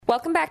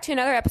Welcome back to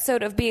another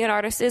episode of Being an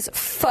Artist is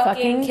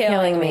fucking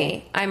killing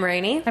me. I'm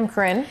Rainey. I'm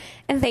Corinne.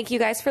 And thank you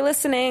guys for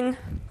listening.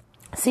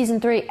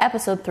 Season 3,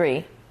 Episode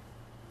 3.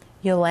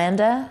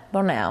 Yolanda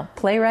Bonao,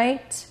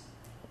 playwright,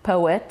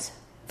 poet,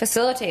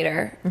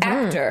 Facilitator,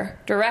 actor,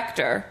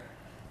 director,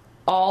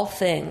 all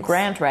things.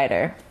 grant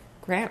writer.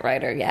 Grant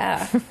writer,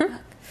 yeah.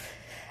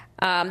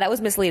 That was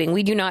misleading.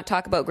 We do not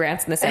talk about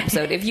grants in this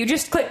episode. If you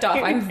just clicked off,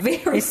 I'm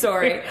very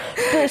sorry.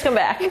 Please come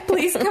back.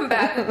 Please come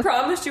back. I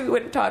promised you we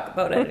wouldn't talk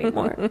about it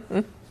anymore.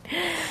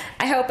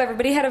 I hope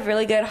everybody had a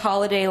really good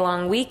holiday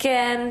long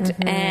weekend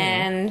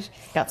and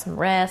Got some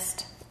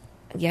rest.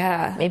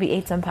 yeah. Maybe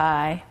ate some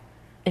pie,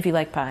 if you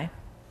like pie.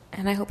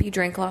 And I hope you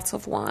drank lots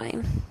of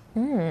wine.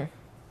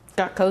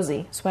 Got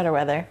cozy, sweater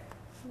weather.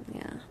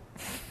 Yeah.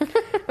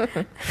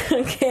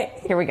 Okay.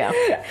 Here we go.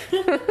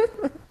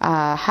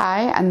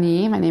 Hi,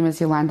 Ani. My name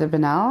is Yolanda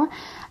Bonao.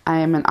 I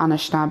am an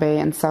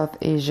Anishinaabe and South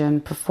Asian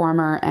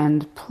performer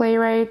and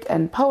playwright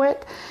and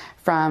poet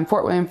from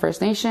Fort William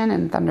First Nation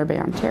in Thunder Bay,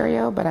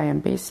 Ontario, but I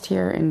am based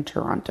here in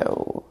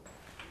Toronto.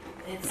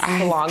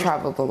 I've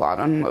traveled a lot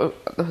on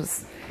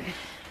those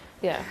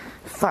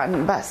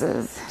fun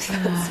buses.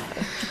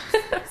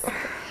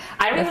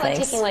 I really like thanks.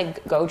 taking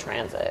like Go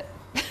Transit.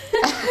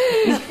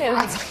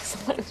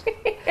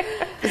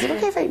 Is it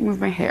okay if I move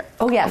my hair?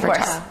 Oh, yeah, of over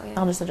course. top?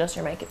 I'll just adjust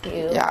your mic if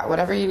you... Yeah,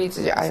 whatever you need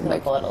to do. I'm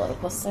like, pull it a little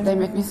closer. they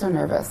make me so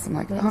nervous. I'm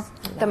like, oh.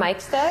 The mic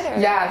stud? Or?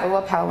 Yeah, the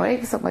lapel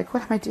mics. I'm like,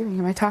 what am I doing?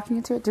 Am I talking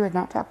into it? Do I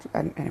not talk to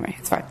it? Anyway,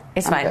 it's fine.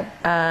 It's I'm fine.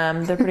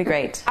 good. They're pretty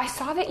great. I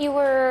saw that you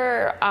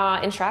were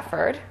in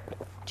Stratford.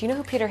 Do you know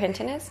who Peter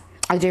Hinton is?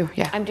 I do,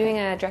 yeah. I'm doing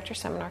a director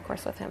seminar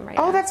course with him right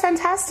now. Oh, that's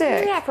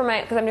fantastic. Yeah,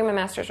 because I'm doing my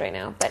master's right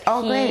now. But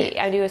great.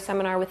 I do a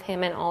seminar with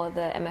him and all of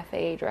the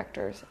MFA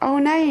directors. Oh,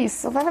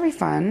 nice. Well, that'll be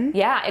fun.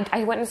 Yeah,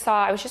 I went and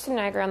saw. I was just in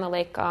Niagara on the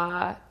Lake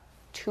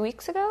 2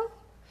 weeks ago.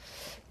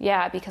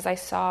 Yeah, because I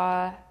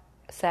saw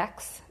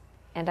Sex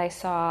and I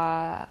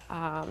saw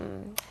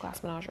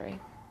Glass Menagerie.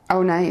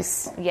 Oh,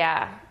 nice.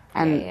 Yeah.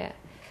 And- yeah.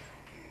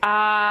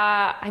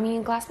 I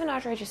mean, Glass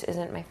Menagerie just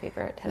isn't my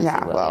favorite Tennessee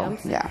Yeah, well,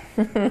 Williams. yeah.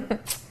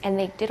 And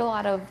they took a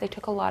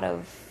lot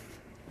of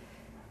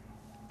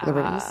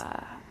Liberties.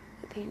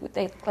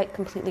 they like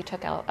completely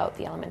took out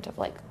the element of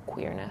like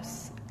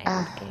queerness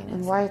and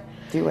gayness. Why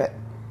do it?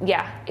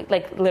 Yeah,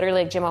 like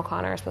literally, like Jim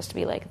O'Connor is supposed to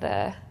be like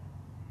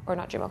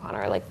not Jim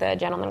O'Connor, like the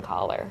gentleman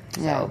caller.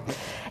 So Yeah.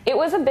 it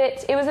was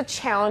a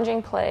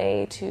challenging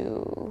play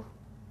to.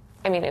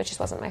 I mean, it just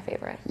wasn't my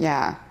favorite.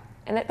 Yeah.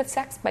 But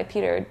Sex by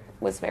Peter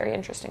was very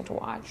interesting to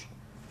watch.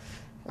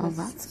 Oh,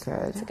 that's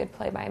good. It's a good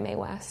play by Mae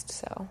West,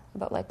 so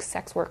about like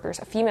sex workers,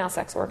 female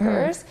sex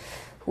workers,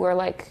 who are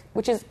like,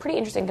 which is pretty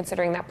interesting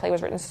considering that play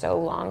was written so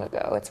long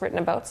ago. It's written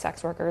about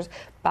sex workers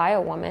by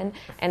a woman,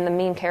 and the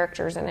main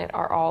characters in it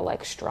are all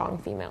like strong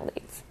female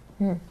leads.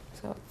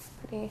 So it's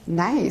pretty.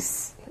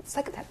 Nice. It's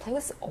like that play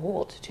was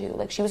old too.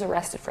 Like she was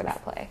arrested for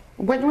that play.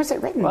 When was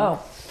it written? Whoa.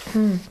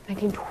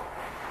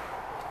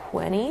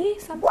 1920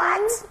 something.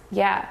 What?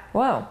 Yeah.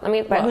 Whoa. I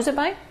mean, Who's it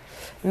by?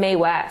 Mae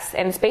West,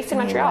 and it's based in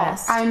Mae Montreal.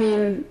 West. I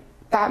mean,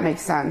 that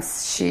makes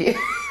sense. I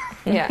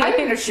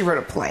didn't know she wrote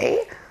a play.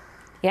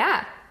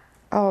 Yeah.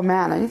 Oh,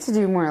 man. I need to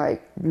do more,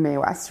 like, Mae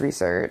West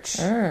research.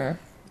 Yeah.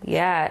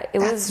 It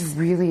That's was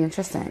really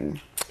interesting.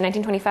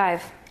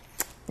 1925.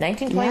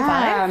 1925?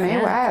 Yeah,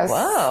 Mae West.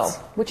 Whoa.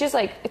 Which is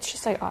like, it's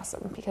just like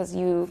awesome because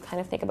you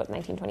kind of think about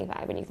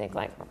 1925 and you think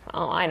like,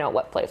 oh, I know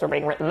what plays were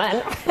being written then.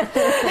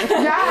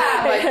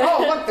 Yeah, like,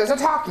 oh, look, there's a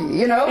talkie,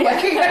 you know?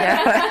 Like,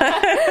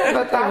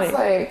 but that's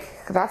like,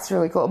 that's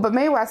really cool. But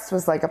Mae West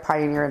was like a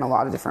pioneer in a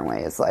lot of different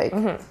ways. Like,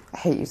 I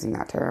hate using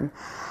that term.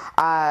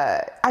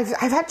 I've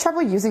had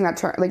trouble using that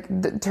term, like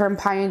the term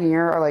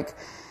pioneer or like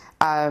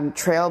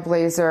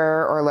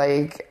trailblazer or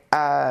like,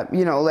 what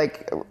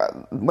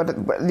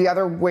the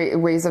other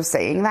ways of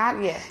saying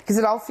that? Yeah. Because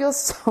it all feels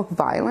so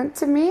violent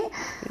to me.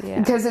 Yeah.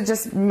 Because it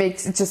just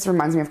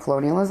reminds me of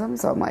colonialism.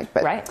 So I'm like,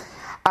 but right.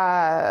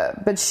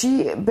 But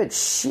she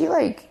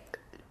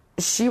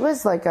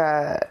was like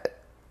a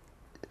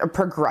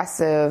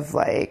progressive,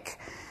 like,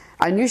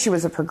 I knew she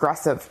was a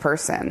progressive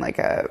person, like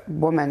a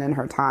woman in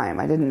her time.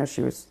 I didn't know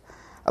she was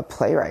a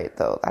playwright,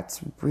 though. That's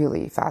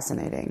really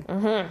fascinating.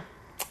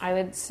 I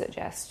would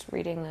suggest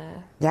reading the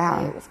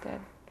Yeah. It was good.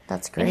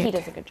 That's great. And he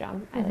does a good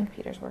job. I like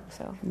Peter's work,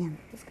 so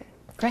it's good.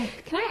 Great.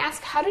 Can I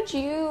ask, how did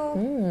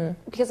you,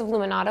 because of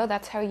Luminato,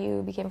 that's how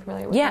you became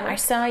familiar with her? I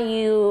saw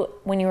you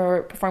when you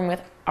were performing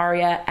with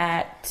Aria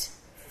at...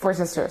 Four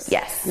Sisters.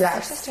 Yes. Yes.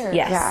 Four Sisters.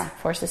 Yes. Yeah.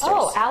 Four Sisters.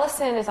 Oh,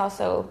 Allison is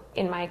also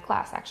in my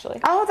class,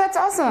 actually. Oh, that's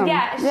awesome.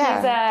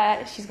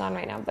 Yeah, she's gone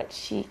right now, but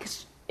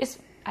cause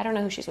I don't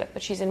know who she's with,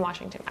 but she's in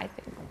Washington, I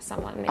think.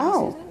 Someone, maybe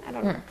Susan? I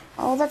don't know.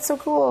 Oh, that's so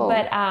cool.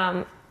 But,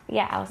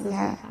 Allison's in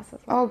my class as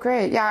well. Oh,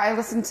 great. Yeah, I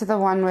listened to the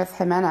one with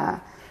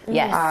Jimena.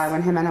 Yes.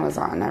 When Jimena was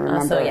on, I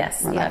remember when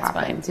that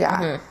happened. Fine.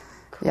 Yeah.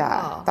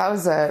 Yeah, that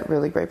was a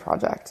really great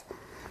project.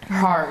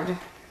 Hard.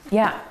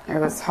 Yeah. It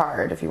was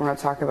hard. If you want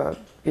to talk about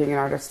being an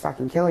artist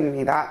fucking killing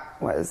me,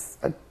 that was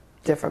a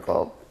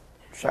difficult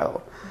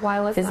show. Why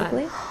was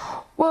Physically?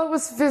 that? Well, it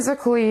was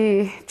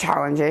physically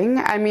challenging.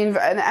 I mean,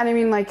 and I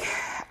mean, like,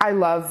 I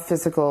love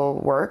physical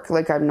work.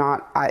 Like,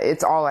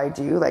 it's all I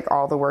do. Like,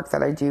 all the work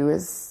that I do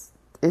is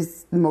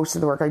most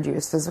of the work I do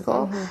is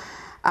physical.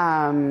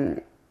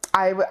 I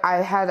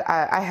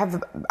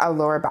have a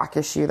lower back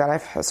issue that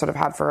I've sort of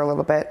had for a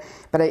little bit,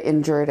 but I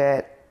injured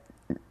it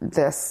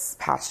this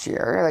past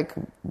year. Like,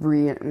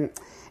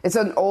 it's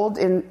an old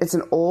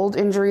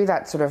injury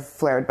that sort of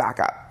flared back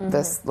up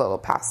this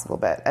past little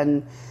bit,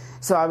 and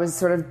so I was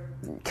sort of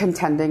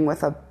contending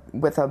with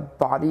a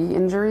body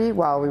injury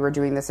while we were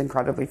doing this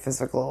incredibly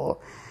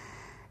physical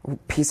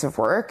piece of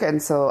work.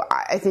 And so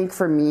I think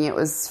for me it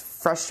was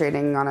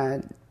frustrating on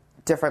a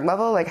different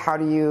level. Like, how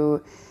do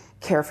you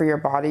care for your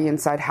body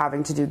inside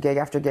having to do gig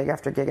after gig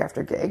after gig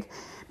after gig?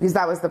 Because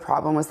that was the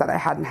problem, was that I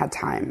hadn't had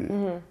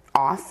time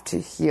off to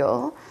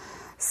heal.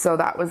 So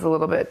that was a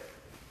little bit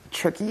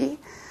tricky.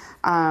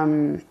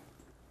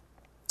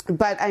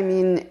 But I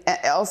mean,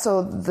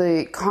 also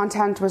the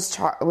content was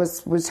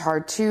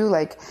hard too.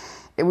 Like,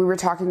 we were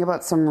talking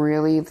about some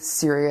really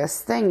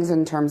serious things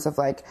in terms of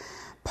like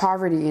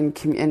poverty in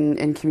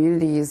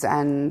communities,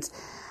 and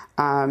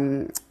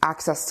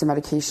access to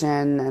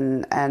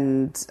medication,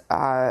 and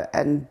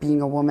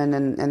being a woman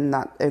in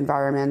that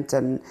environment,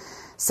 and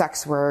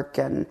sex work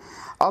and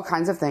all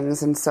kinds of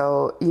things. And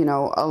so, you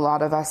know, a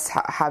lot of us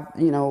have,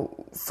 you know,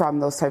 from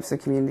those types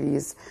of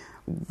communities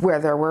where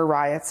there were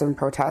riots and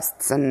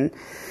protests, and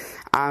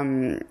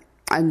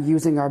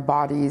using our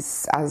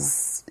bodies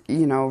as,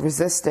 you know,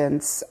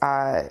 resistance.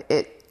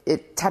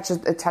 It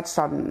touched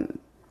on.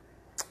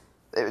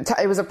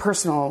 It was a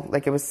personal,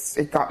 like,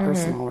 it got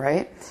personal,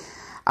 right?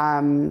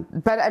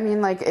 But I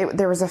mean, like,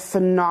 there was a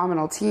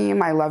phenomenal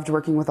team. I loved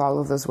working with all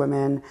of those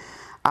women.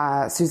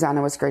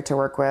 Susanna was great to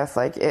work with.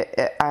 Like,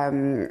 it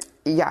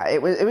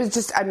was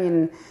just, I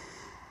mean,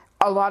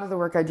 a lot of the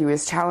work I do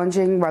is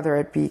challenging, whether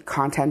it be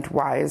content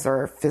wise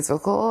or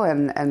physical.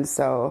 And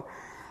so,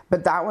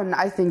 but that one,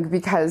 I think,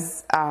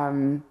 because,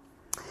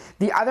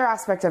 the other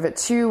aspect of it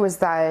too was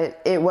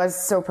that it was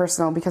so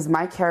personal, because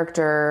my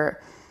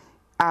character,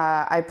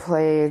 I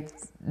played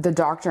the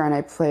doctor, and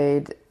I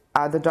played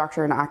the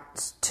doctor in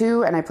Act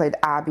 2, and I played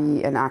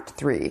Abby in Act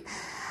 3.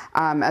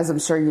 As I'm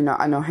sure you know,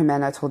 I know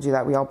Jimena told you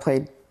that we all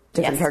played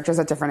different characters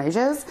at different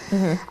ages.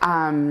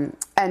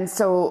 And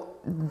so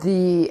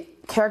the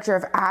character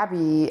of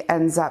Abby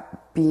ends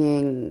up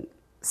being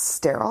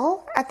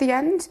sterile at the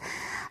end.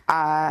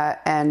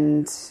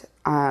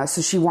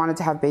 So she wanted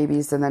to have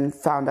babies, and then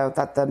found out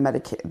that the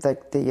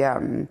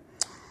medicine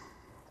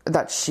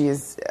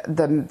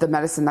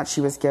that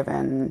she was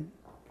given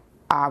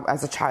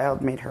as a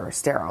child made her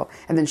sterile,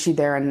 and then she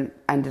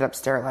ended up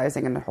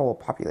sterilizing a whole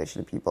population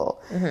of people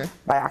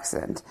by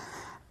accident.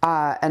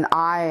 And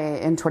I,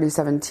 in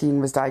 2017,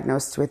 was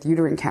diagnosed with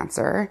uterine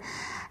cancer,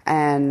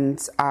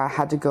 and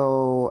had to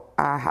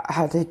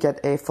get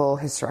a full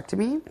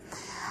hysterectomy.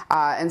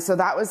 And so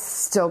that was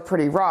still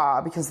pretty raw,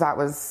 because that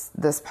was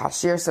this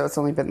past year. So it's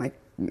only been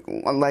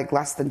like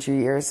less than 2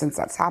 years since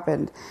that's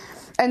happened.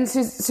 And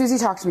Susie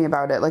talked to me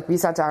about it. Like, we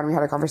sat down, we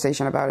had a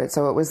conversation about it.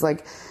 So it was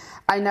like,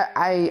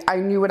 I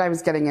knew what I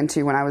was getting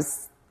into when I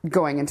was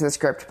going into the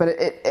script, but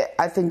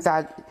I think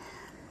that,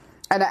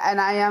 and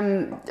I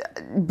am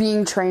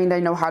being trained. I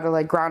know how to,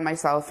 like, ground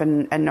myself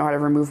and know how to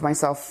remove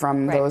myself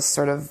from those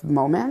sort of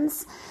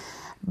moments.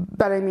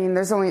 But I mean,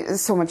 there's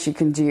so much you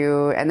can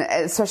do, and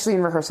especially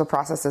in rehearsal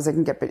processes, it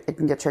can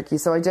get tricky.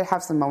 So I did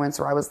have some moments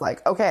where I was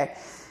like, okay,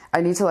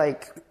 I need to,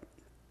 like,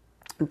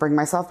 bring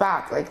myself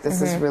back. Like,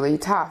 this is really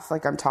tough.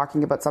 Like, I'm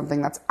talking about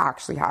something that's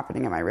actually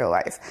happening in my real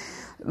life,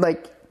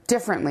 like,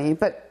 differently,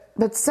 but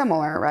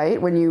similar, right?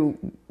 When your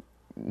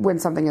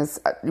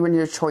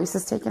choice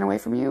is taken away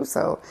from you.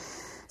 So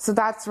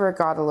that's where it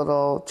got a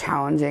little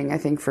challenging, I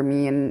think, for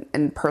me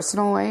in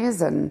personal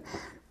ways.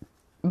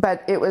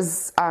 But it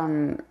was,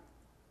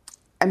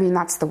 I mean,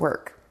 that's the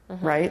work,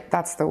 right?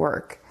 That's the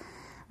work.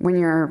 When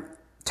you're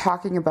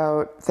talking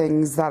about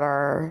things that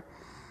are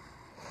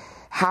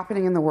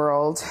happening in the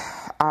world,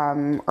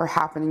 or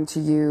happening to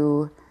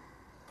you,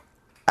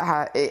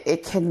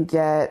 it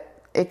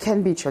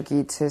can be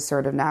tricky to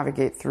sort of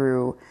navigate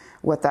through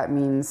what that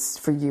means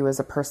for you as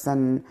a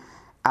person,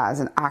 as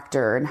an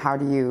actor, and how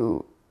do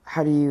you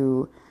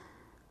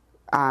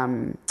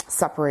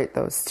separate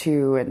those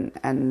two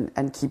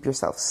and keep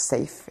yourself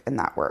safe in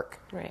that work.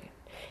 Right.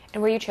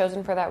 And were you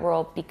chosen for that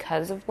role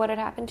because of what had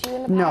happened to you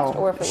in the past? No,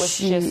 or if it was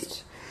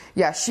just...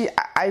 Yeah,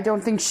 I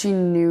don't think she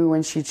knew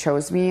when she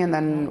chose me, and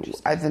then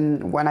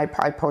when I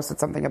posted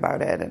something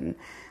about it, and,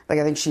 like,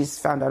 I think she's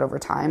found out over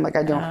time. Like,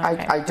 I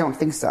don't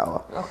think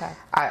so. Okay.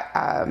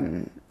 I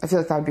feel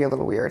like that would be a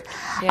little weird.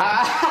 Yeah.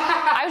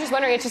 I was just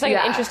wondering, it's just like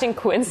an interesting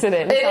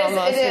coincidence. It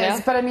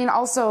is. But I mean,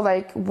 also,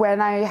 like, when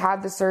I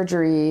had the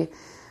surgery,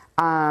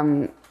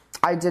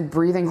 I did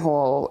breathing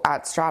hole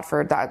at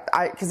Stratford,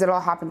 because it all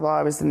happened while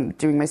I was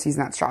doing my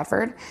season at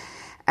Stratford.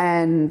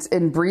 And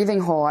in breathing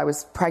hole, I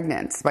was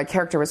pregnant. My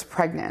character was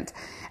pregnant.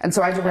 And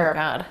so I had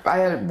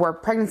to wore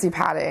pregnancy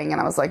padding,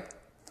 and I was like,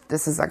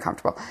 this is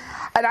uncomfortable.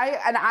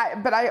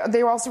 But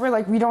they also were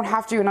like, we don't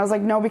have to. And I was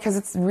like, no, because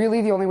it's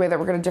really the only way that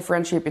we're going to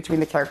differentiate between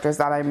the characters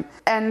that I'm.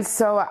 And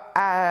so,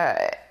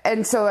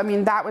 I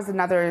mean, that was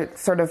another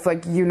sort of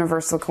like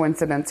universal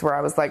coincidence where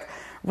I was like,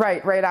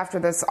 right after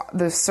this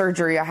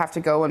surgery, I have to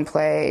go and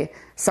play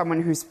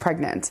someone who's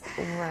pregnant.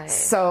 Right.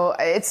 So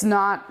it's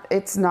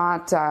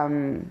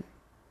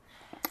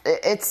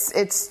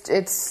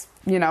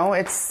you know,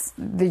 it's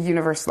the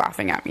universe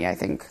laughing at me, I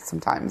think.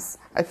 Sometimes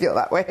I feel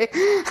that way.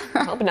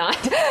 I hope not.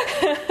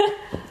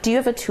 Do you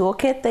have a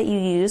toolkit that you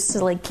use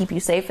to like keep you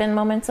safe in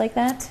moments like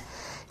that?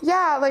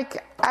 Yeah,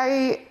 like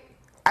I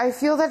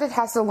feel that it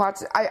has a lot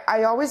to,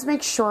 I always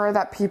make sure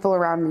that people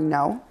around me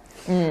know.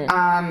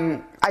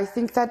 I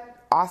think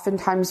that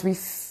oftentimes we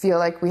feel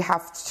like we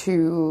have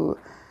to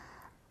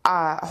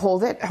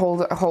hold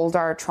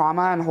our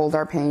trauma and hold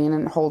our pain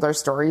and hold our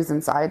stories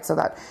inside so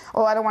that,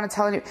 I don't want to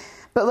tell any,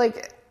 but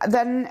like,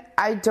 then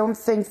I don't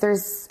think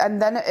there's, and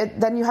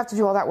then you have to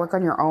do all that work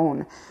on your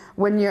own.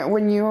 When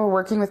you're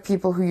working with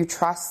people who you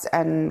trust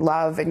and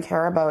love and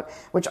care about,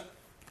 which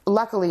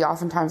luckily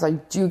oftentimes I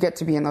do get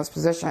to be in those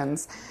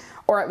positions,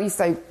 or at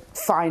least I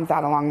find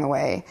that along the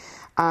way.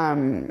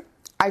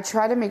 I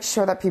try to make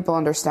sure that people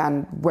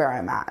understand where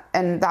I'm at.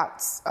 And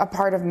that's a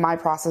part of my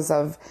process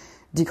of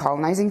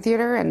decolonizing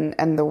theater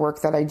and the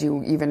work that I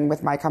do even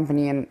with my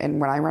company and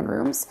when I run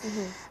rooms.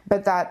 Mm-hmm.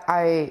 But that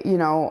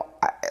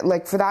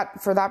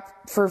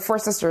for Four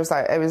Sisters,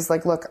 I was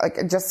like, look,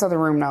 like, just so the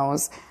room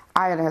knows,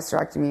 I had a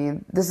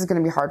hysterectomy. This is going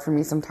to be hard for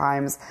me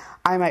sometimes.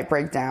 I might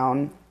break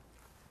down.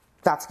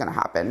 That's going to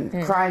happen.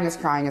 Mm. Crying is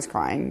crying is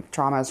crying.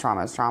 Trauma is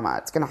trauma is trauma.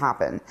 It's going to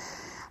happen.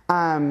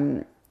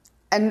 And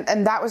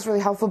that was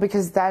really helpful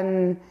because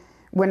then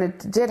when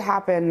it did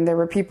happen, there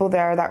were people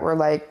there that were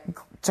like,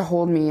 to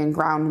hold me and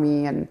ground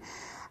me and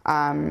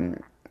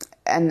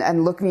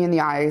look me in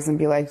the eyes and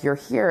be like, you're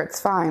here, it's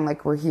fine,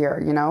 like, we're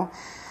here, you know?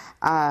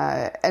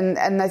 And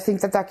I think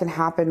that can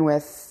happen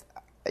with,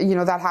 you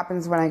know, that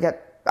happens when I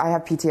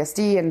have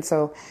PTSD, and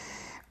so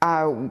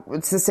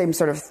it's the same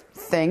sort of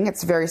thing.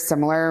 It's very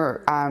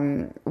similar,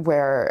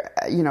 where,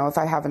 you know, if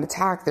I have an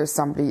attack, there's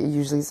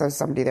usually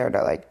somebody there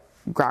to like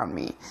ground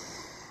me.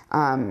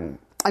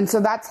 And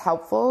so that's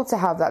helpful to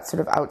have that sort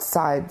of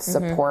outside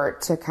support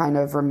to kind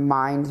of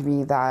remind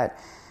me that,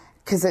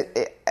 because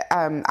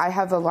I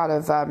have a lot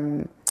of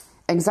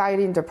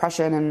anxiety and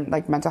depression and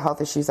like mental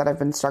health issues that I've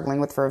been struggling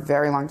with for a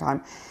very long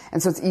time.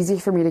 And so it's easy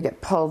for me to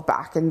get pulled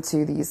back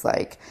into these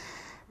like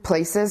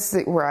places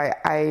where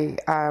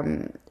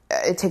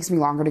it takes me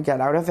longer to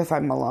get out of if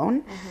I'm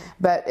alone. Mm-hmm.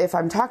 But if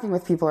I'm talking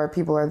with people or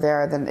people are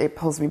there, then it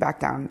pulls me back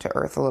down to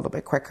earth a little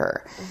bit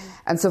quicker. Mm-hmm.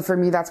 And so for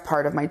me, that's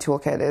part of my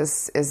toolkit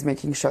is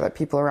making sure that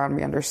people around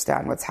me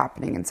understand what's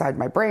happening inside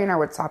my brain or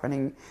what's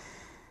happening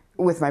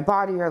with my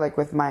body or like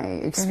with my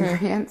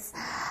experience.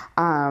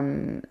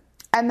 Mm-hmm.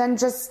 And then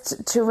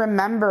just to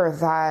remember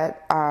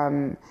that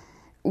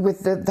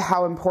with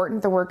how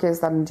important the work is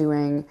that I'm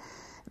doing,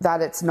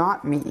 that it's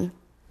not me.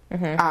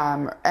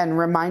 Mm-hmm. And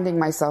reminding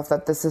myself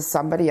that this is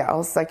somebody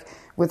else, like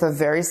with a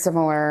very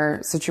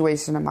similar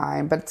situation to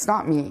mine, but it's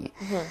not me.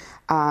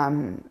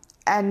 Mm-hmm.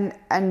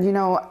 And you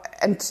know,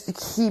 and to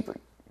keep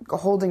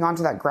holding on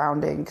to that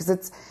grounding,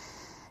 because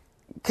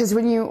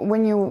when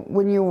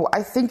you,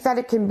 I think that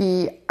it can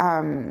be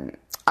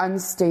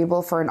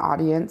unstable for an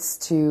audience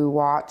to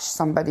watch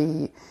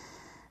somebody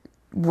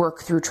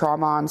work through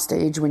trauma on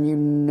stage when you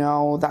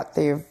know that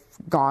they've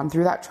gone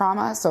through that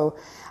trauma. So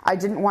I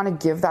didn't want to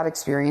give that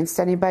experience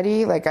to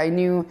anybody. Like I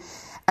knew,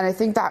 and I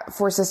think that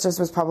Four Sisters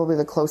was probably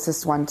the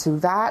closest one to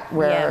that,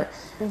 where,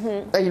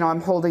 you know,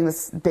 I'm holding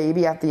this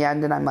baby at the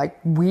end and I'm like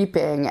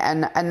weeping.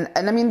 And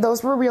I mean,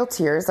 those were real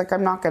tears. Like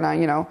I'm not gonna,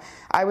 you know,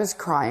 I was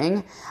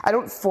crying. I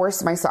didn't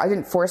force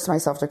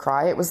myself to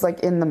cry. It was like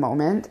in the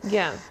moment.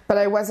 Yeah. But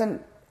I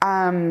wasn't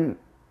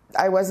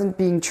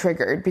being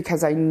triggered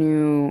because I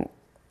knew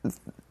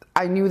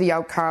the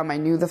outcome. I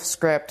knew the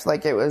script,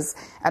 like it was,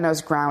 and I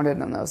was grounded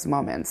in those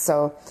moments.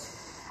 So,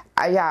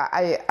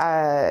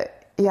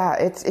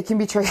 it can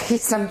be tricky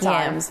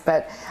sometimes,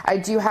 but I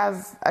do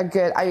have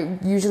I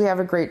usually have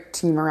a great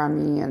team around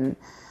me, and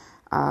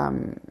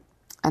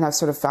I've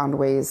sort of found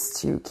ways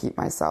to keep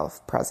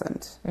myself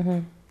present. Mm-hmm.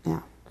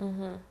 Yeah.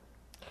 Mm-hmm.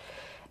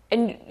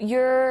 And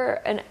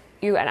you're an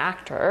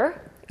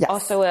actor, yes.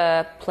 Also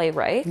a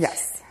playwright,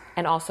 yes.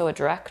 And also a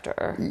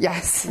director.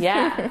 Yes.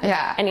 Yeah.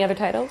 Yeah. Any other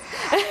titles?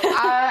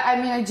 I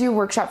mean, I do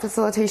workshop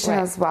facilitation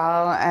as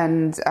well,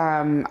 and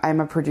I'm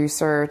a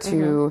producer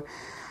too.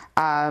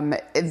 Mm-hmm.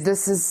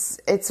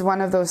 It's one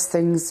of those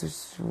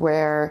things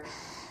where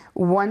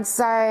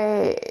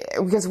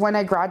because when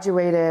I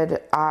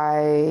graduated,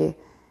 I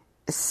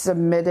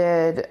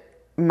submitted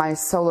my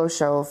solo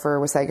show for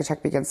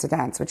Wasaga Begins to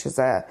Dance, which is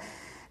a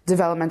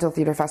developmental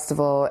theater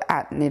festival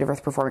at Native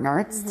Earth Performing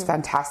Arts. Mm-hmm. It's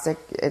fantastic.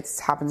 It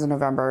happens in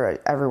November.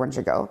 Everyone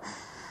should go.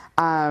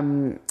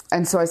 And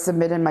so I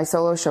submitted my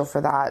solo show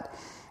for that.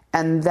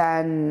 And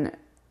then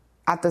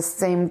at the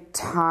same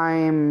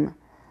time,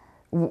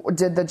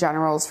 did the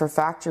generals for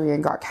Factory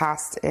and got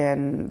cast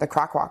in The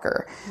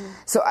Crackwalker.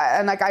 So,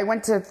 and like I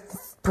went to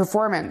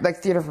performance, like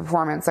theater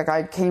performance, like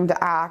I came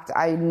to act.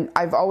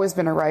 I've always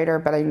been a writer,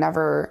 but I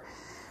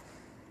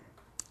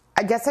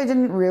guess I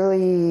didn't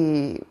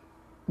really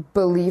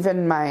believe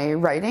in my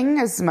writing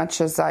as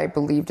much as I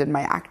believed in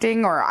my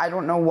acting, or I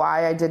don't know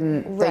why I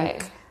didn't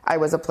think I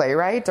was a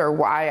playwright, or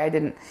why I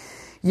didn't,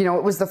 you know,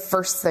 it was the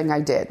first thing I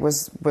did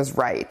was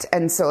write.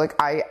 And so like,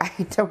 I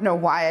don't know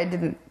why I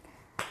didn't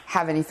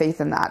have any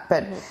faith in that.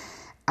 But,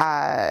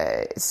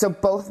 so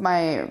both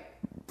my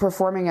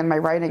performing and my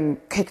writing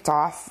kicked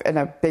off in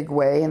a big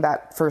way in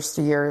that first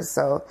year.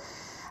 So,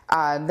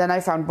 then I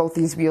found both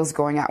these wheels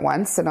going at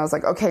once, and I was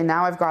like, okay,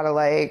 now I've got to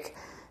like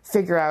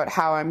figure out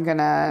how I'm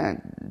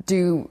gonna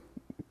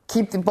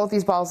keep both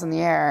these balls in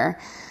the air.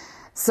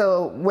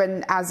 So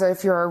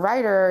if you're a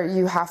writer,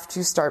 you have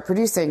to start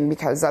producing,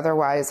 because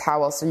otherwise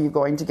how else are you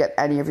going to get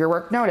any of your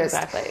work noticed?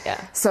 Exactly, yeah.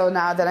 So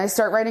now then I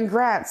start writing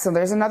grants, so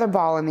there's another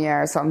ball in the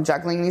air, so I'm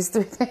juggling these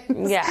three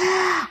things.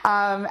 Yeah.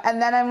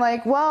 And then I'm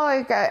like, well,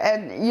 like,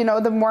 and you know,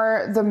 the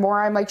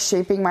more I'm like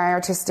shaping my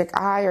artistic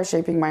eye or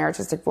shaping my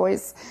artistic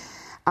voice,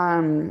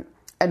 and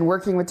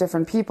working with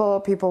different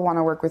people want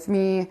to work with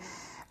me.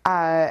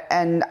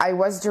 And I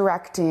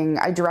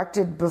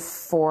directed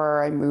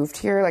before I moved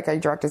here. Like I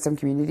directed some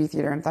community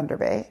theater in Thunder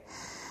Bay.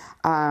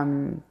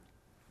 And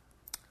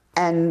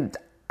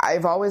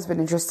I've always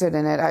been interested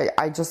in it.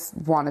 I just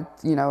wanted,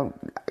 you know,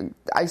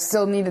 I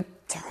still needed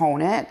to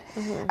hone it.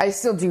 I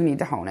still do need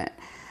to hone it.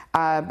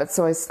 I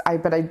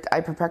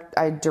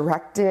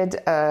directed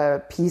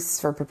a piece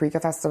for Paprika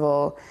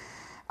Festival,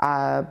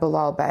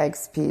 Bilal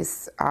Bag's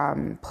piece,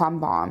 Plum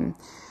Bomb.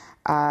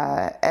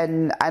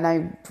 And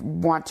I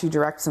want to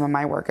direct some of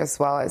my work as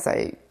well as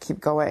I keep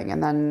going.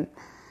 And then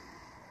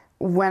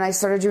when I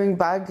started doing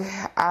Bug,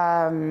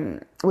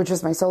 which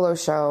was my solo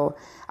show,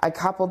 I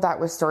coupled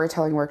that with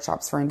storytelling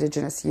workshops for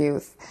Indigenous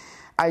youth.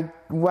 I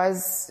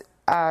was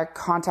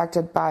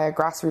contacted by a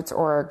grassroots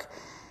org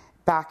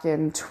back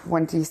in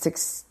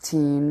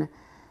 2016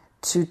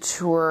 to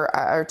tour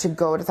or to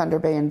go to Thunder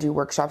Bay and do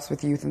workshops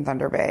with youth in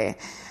Thunder Bay.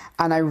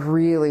 And I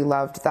really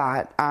loved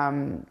that.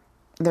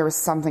 There was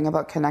something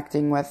about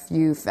connecting with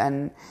youth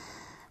and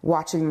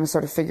watching them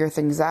sort of figure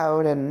things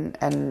out and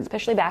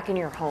especially back in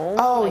your home.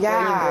 Oh, like yeah.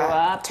 Where you grew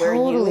up,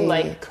 Totally. where you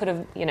like could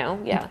have, you know,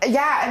 yeah.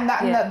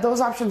 Yeah, and those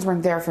options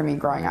weren't there for me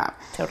growing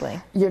up. Totally.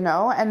 You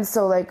know, and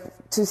so like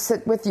to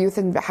sit with youth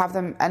and have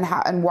them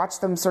and watch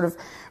them sort of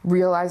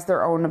realize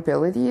their own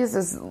abilities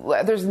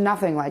there's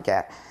nothing like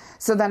it.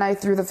 So then I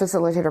threw the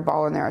facilitator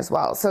ball in there as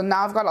well. So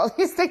now I've got all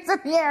these things in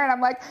the air and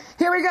I'm like,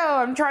 here we go.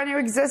 I'm trying to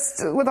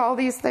exist with all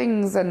these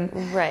things. And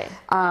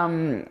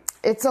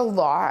it's a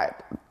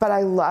lot, but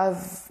I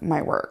love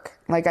my work.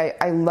 Like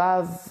I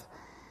love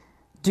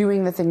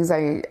doing the things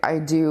I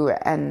do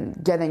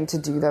and getting to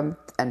do them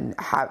and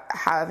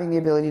having the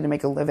ability to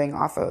make a living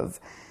off of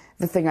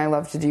the thing I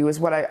love to do is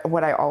what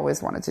I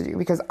always wanted to do,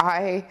 because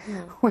I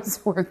was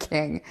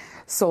working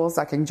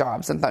soul-sucking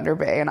jobs in Thunder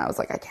Bay and I was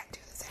like, I can't do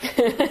this.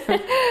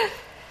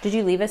 Did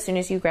you leave as soon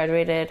as you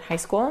graduated high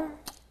school?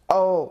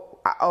 Oh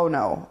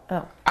no.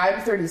 Oh. I'm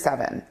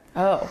 37.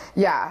 Oh.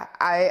 Yeah.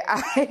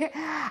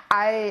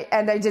 I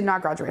did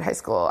not graduate high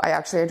school.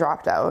 I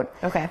dropped out.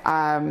 Okay.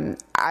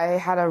 I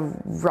had a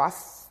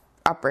rough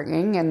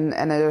upbringing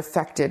and it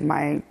affected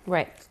my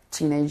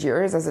teenage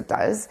years, as it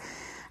does.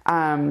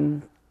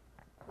 So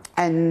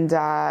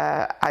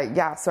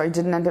I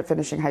didn't end up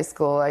finishing high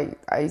school. I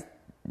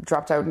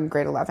dropped out in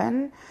grade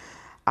 11.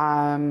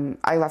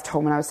 I left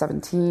home when I was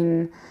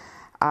 17.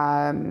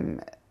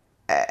 And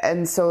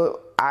so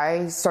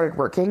I started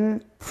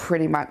working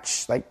pretty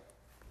much like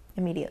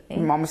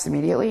almost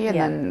immediately. And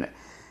then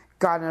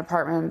got an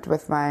apartment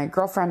with my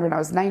girlfriend when I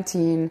was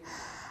 19.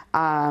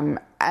 And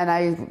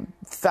I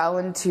fell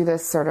into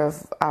this sort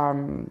of,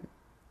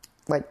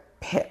 like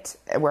pit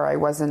where I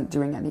wasn't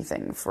doing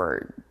anything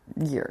for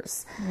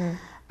years.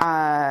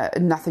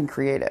 Nothing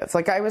creative.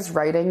 Like I was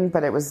writing,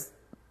 but it was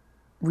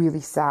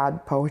really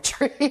sad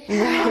poetry.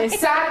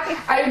 Sad.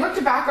 I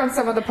looked back on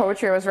some of the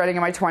poetry I was writing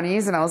in my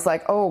 20s and I was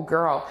like, oh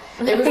girl.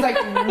 It was like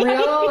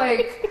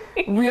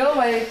real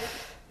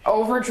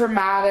over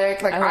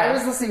dramatic. Like I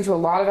was listening to a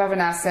lot of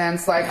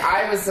Evanescence. Like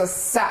I was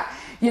just sad.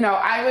 You know,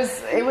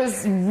 it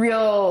was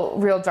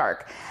real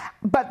dark.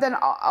 But then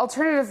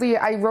alternatively,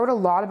 I wrote a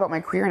lot about my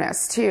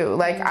queerness too.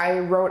 Like I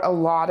wrote a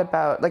lot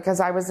about, like,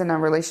 cause I was in a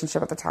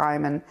relationship at the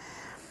time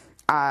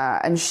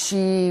and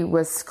she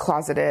was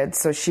closeted,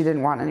 so she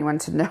didn't want anyone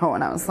to know.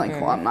 And I was like,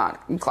 well,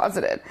 I'm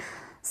closeted.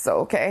 So,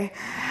 okay.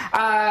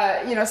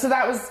 You know, so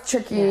that was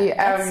tricky.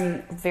 Yeah,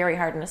 that's very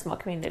hard in a small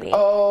community.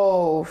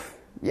 Oh,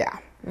 yeah.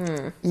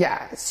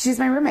 Yeah. She's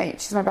my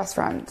roommate. She's my best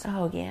friend.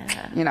 Oh,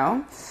 yeah. You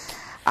know?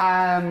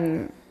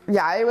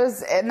 Yeah, it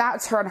was, and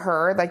that's her and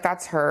her, like,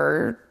 that's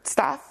her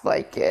stuff.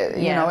 Like,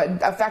 you know, it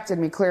affected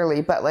me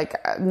clearly, but like,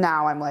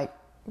 now I'm like.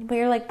 But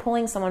you're like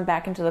pulling someone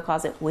back into the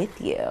closet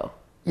with you.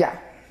 Yeah.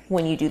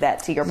 when you do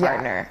that to your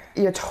partner.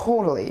 Yeah,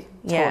 totally.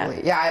 Yeah.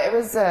 Yeah,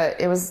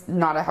 it was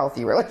not a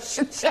healthy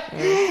relationship.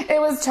 It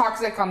was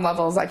toxic on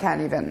levels I can't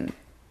even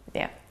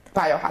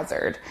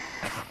biohazard.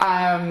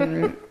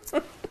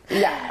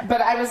 Yeah,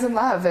 but I was in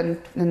love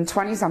and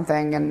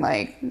 20-something and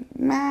like,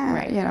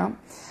 meh, you know.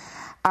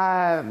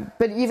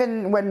 But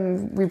even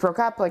when we broke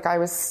up, like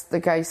I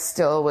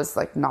still was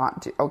like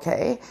not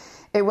okay.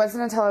 It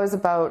wasn't until I was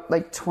about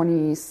like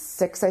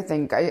 26, I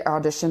think, I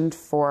auditioned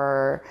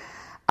for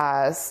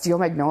Steel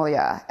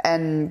Magnolia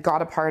and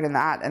got a part in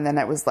that. And then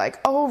it was like,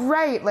 oh,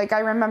 right. Like I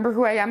remember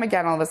who I am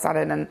again all of a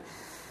sudden. And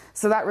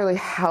so that really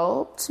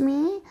helped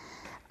me.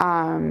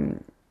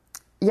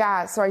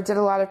 Yeah, so I did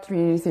a lot of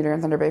community theater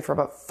in Thunder Bay for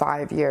about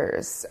 5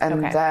 years.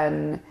 And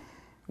then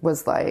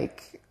was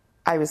like,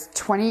 I was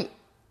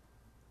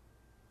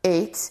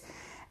 28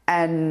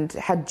 and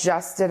had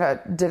just did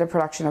a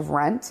production of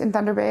Rent in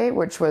Thunder Bay,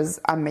 which was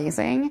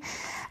amazing.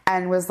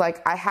 And was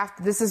like,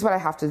 this is what I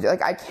have to do.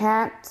 Like, I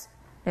can't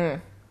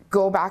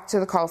go back to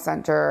the call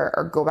center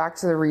or go back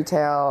to the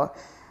retail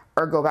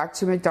or go back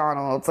to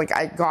McDonald's. Like,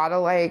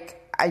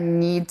 I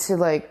need to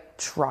like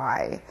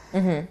try.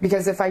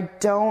 Because if I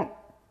don't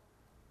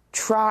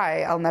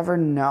try, I'll never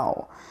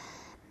know.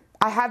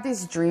 I had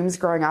these dreams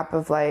growing up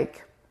of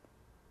like,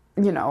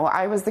 you know,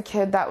 I was the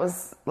kid that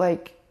was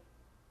like,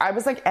 I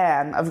was like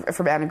Anne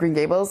from Anne of Green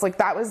Gables. Like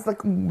that was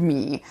like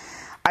me.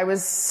 I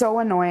was so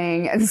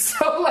annoying and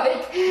so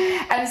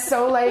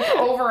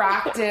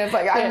overactive.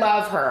 Like I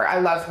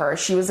love her.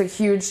 She was a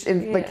huge,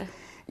 like,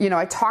 you know,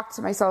 I talked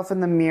to myself in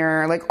the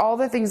mirror, like all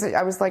the things that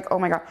I was like, oh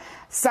my God,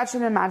 such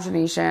an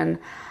imagination.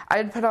 I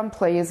had put on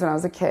plays when I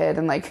was a kid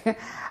and like,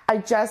 I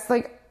just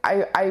like,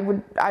 I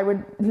would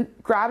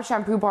grab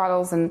shampoo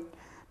bottles and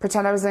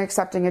pretend I was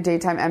accepting a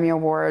daytime Emmy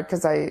award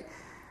because I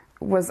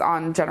was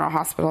on General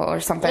Hospital or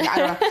something. I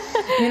don't know.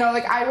 You know,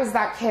 like I was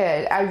that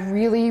kid. I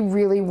really,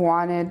 really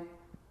wanted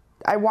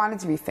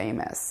to be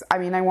famous. I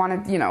mean, I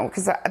wanted, you know,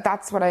 because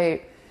that's what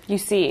you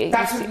see.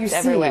 That's what you see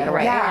everywhere,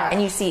 right? Yeah.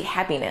 And you see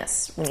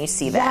happiness when you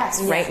see that,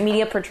 right? Yeah.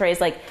 Media portrays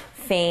like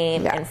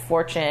fame and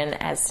fortune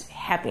as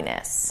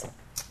happiness.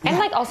 And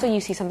like also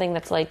you see something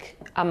that's like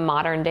a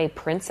modern day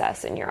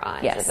princess in your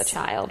eyes as a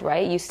child,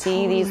 right? You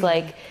see these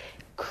like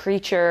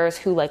creatures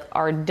who like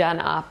are done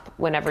up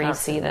whenever you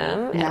see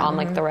them and on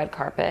like the red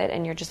carpet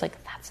and you're just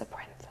like, that's a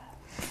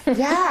princess.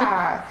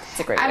 Yeah.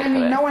 It's a great way and I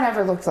mean, no one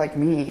ever looked like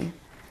me.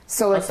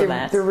 So like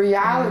the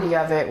reality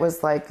of it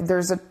was like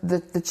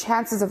the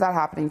chances of that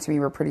happening to me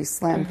were pretty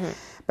slim.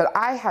 But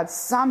I had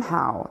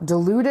somehow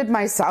deluded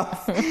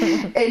myself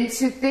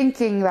into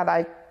thinking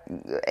that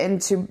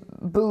into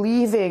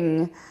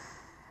believing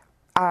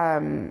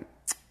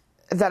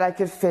that I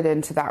could fit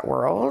into that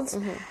world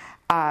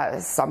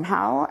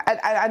somehow.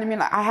 I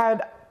mean, I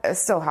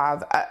still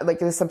have like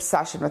this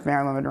obsession with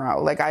Marilyn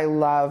Monroe. Like I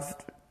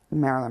loved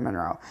Marilyn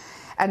Monroe.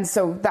 And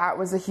so that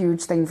was a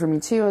huge thing for me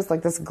too. It was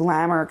like this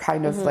glamour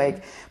kind of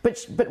like, but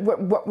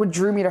what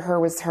drew me to her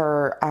was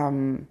her, I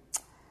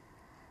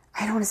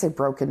don't want to say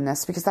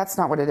brokenness because that's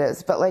not what it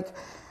is, but like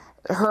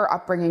her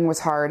upbringing was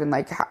hard and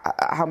like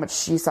how much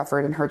she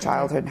suffered in her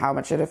childhood and how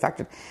much it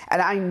affected.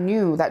 And I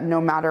knew that no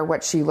matter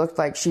what she looked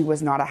like, she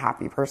was not a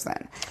happy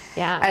person.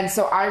 Yeah. And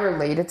so I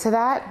related to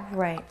that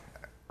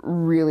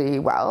really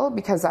well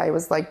because I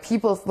was like,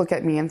 people look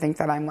at me and think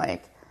that I'm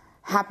like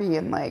happy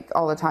and like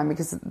all the time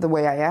because of the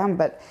way I am,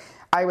 but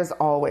I was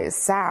always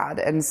sad.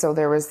 And so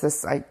there was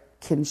this like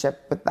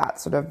kinship with that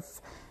sort of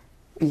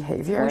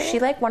behavior. Was she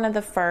like one of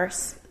the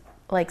first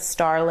like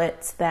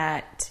starlets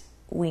that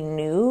we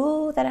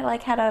knew that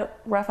like had a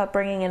rough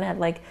upbringing and had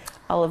like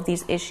all of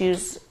these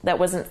issues that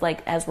wasn't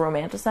like as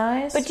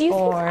romanticized? But do you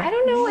think, I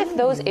don't know if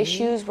those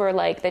issues were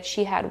like that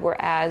she had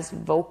were as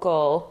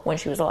vocal when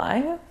she was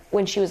alive? Or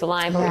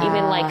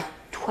even like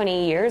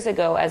 20 years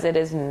ago as it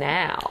is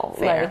now.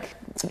 Fair. Like,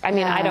 I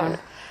mean,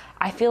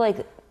 I feel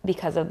like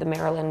because of the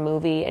Marilyn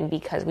movie and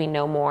because we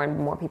know more and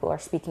more people are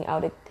speaking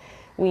out,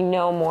 we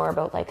know more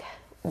about like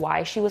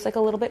why she was like a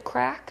little bit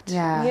cracked, you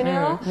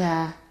know?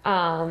 Yeah.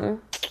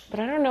 But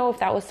I don't know if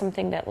that was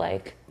something that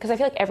like, because I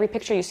feel like every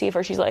picture you see of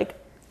her, she's like,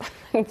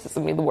 this is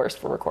going to be the worst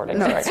for recording.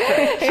 No,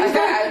 sorry.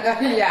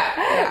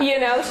 You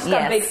know, she's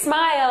got big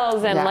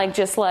smiles and like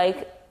just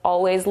like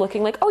always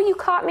looking like, oh, you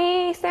caught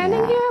me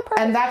standing here. Perfect.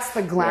 And that's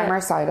the glamour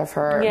side of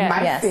her. Yeah.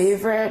 My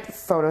favorite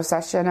photo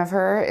session of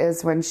her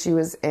is when she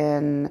was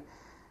in,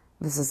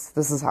 this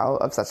is how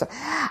obsessed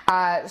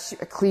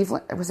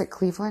Cleveland, was it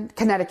Cleveland?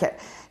 Connecticut.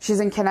 She's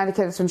in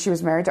Connecticut. It's when she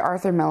was married to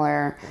Arthur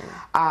Miller.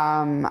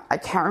 I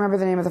can't remember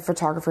the name of the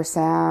photographer,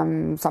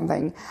 Sam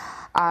something.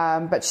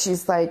 But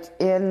she's like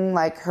in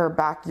like her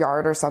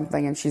backyard or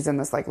something and she's in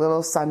this like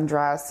little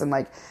sundress and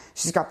like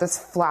she's got this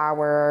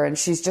flower and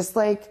she's just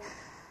like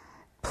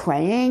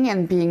playing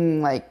and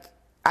being like,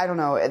 I don't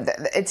know,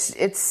 it's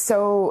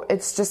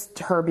just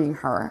her being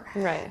her.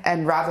 Right.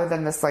 And rather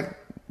than this like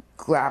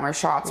glamour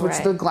shots, which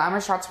the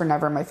glamour shots were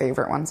never my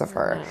favorite ones of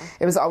her.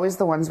 It was always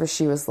the ones where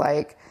she was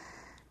like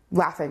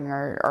laughing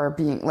or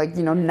being like,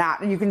 you know,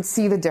 not, you can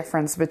see the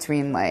difference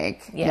between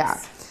like,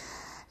 so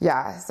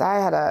I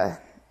had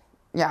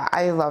yeah,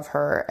 I love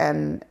her,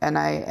 and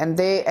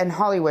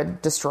Hollywood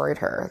destroyed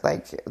her.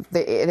 Like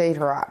it ate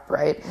her up,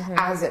 right?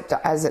 As it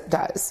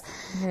does,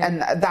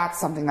 and that's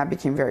something that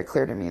became very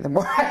clear to me. The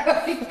more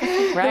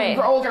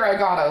the older I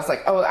got, I was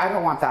like, oh, I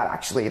don't want that.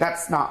 Actually,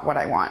 that's not what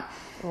I want.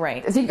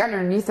 Right. I think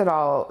underneath it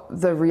all,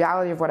 the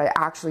reality of what I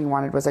actually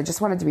wanted was I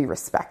just wanted to be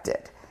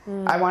respected.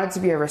 I wanted to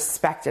be a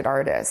respected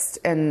artist,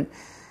 and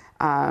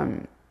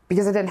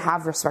because I didn't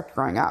have respect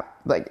growing up,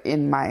 like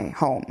in my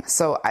home.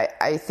 So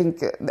I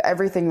think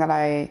everything that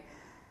I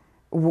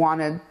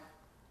wanted,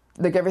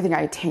 like everything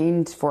I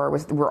attained for it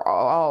was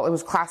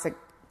classic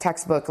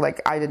textbook.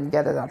 Like I didn't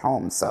get it at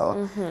home,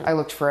 so I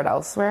looked for it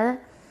elsewhere.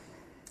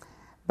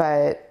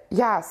 But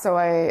yeah, so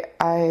I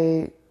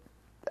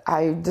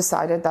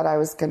decided that I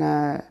was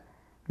gonna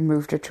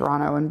move to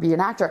Toronto and be an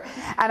actor,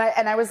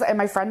 and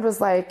my friend was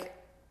like,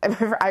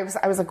 I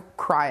was like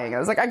crying. I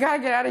was like, I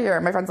gotta get out of here.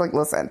 And my friend's like,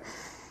 listen.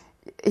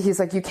 He's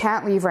like, you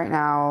can't leave right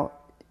now.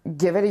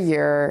 Give it a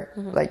year.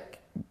 Like,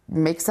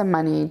 make some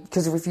money.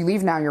 Because if you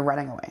leave now, you're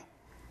running away.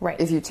 Right.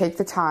 If you take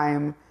the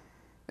time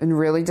and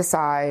really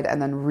decide,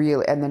 and then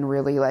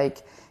really like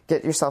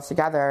get yourself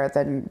together,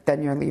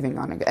 then you're leaving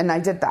on it. And I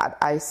did that.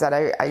 I said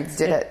I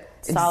did it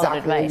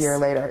exactly a year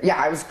later.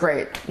 Yeah, it was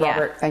great,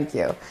 Robert. Yeah. Thank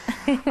you.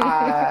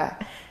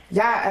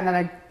 Yeah, and then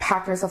I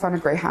packed myself on a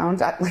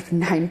Greyhound at like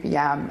 9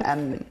 p.m.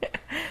 and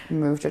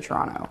moved to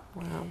Toronto.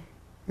 Wow.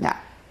 Yeah.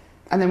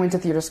 And then went to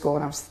theater school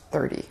when I was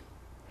 30.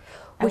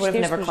 I would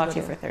have never clocked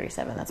you for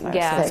 37. That's why I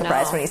was so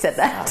surprised when you said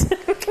that.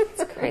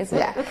 It's crazy.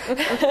 Yeah.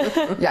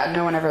 Yeah,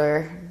 no one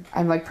ever...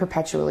 I'm like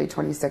perpetually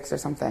 26 or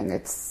something.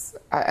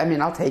 I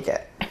mean, I'll take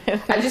it.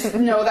 I just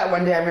know that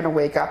one day I'm going to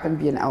wake up and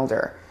be an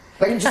elder.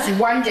 Like, just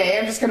one day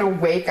I'm just going to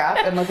wake up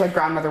and look like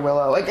Grandmother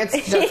Willow. Like, it's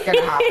just going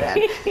to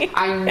happen.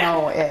 I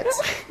know it.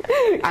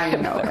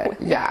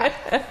 Yeah.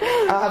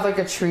 I'll have like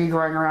a tree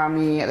growing around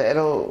me.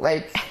 It'll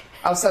like...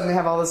 I'll suddenly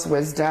have all this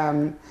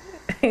wisdom.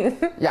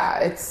 Yeah,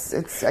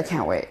 it's I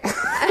can't wait.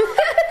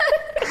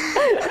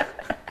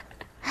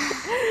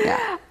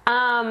 Yeah.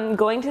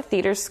 Going to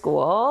theater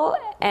school,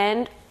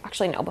 and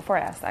actually no, before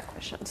I ask that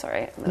question,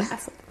 sorry, I'm going to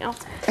ask something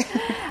else.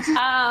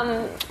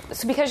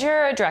 So because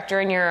you're a director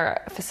and you're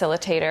a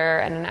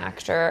facilitator and an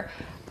actor,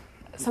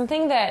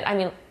 something that, I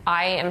mean,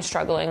 I am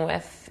struggling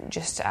with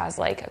just as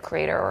like a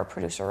creator or a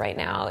producer right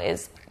now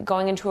is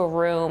going into a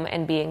room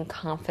and being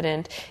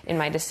confident in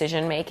my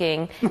decision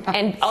making,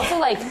 and also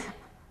like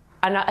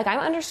I'm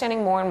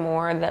understanding more and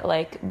more that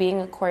like being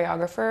a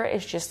choreographer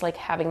is just like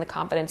having the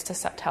confidence to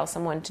tell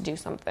someone to do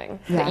something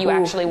that you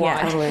actually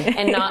want,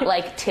 and not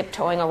like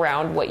tiptoeing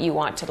around what you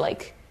want to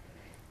like.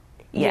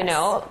 You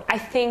know, I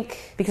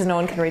think because no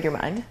one can read your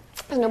mind.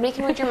 Nobody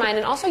can read your mind,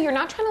 and also you're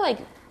not trying to like.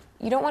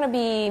 You don't want to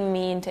be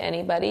mean to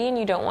anybody, and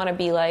you don't want to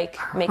be like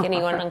make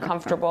anyone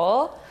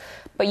uncomfortable,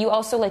 but you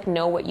also like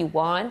know what you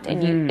want,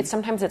 and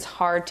sometimes it's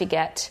hard to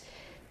get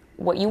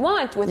what you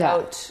want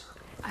without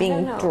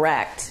being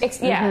direct. So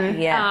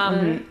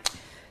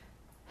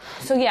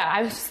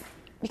yeah,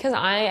 because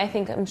I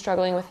think I'm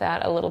struggling with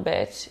that a little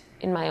bit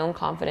in my own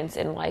confidence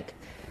in like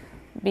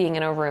being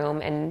in a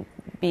room and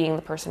being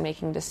the person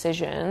making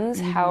decisions.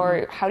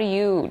 How do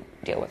you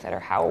deal with it, or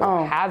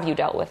how have you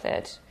dealt with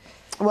it?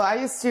 Well, I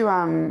used to do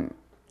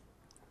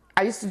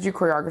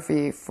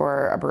choreography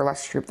for a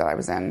burlesque troupe that I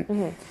was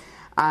in.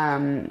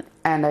 And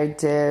I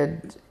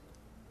did,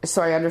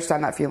 so I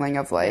understand that feeling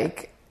of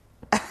like,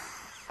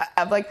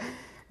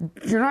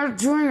 you're not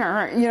doing it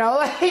right, you know,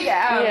 like,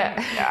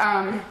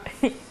 and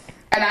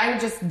I would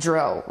just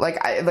drill,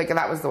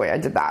 that was the way I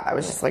did that. I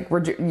was just like,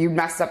 you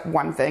messed up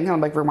one thing, and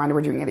I'm like, rewind,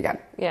 we're doing it again.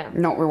 Yeah.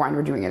 No, rewind,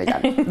 we're doing it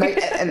again.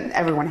 And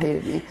everyone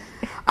hated me.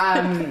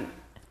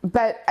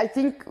 But I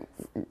think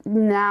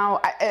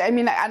now, I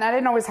mean, and I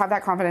didn't always have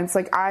that confidence.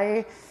 Like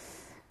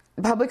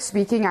public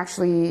speaking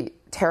actually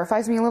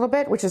terrifies me a little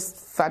bit, which is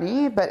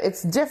funny, but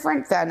it's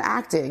different than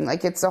acting.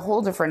 Like it's a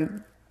whole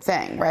different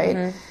thing,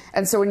 right?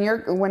 And so when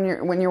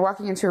you're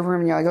walking into a room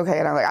and you're like, okay,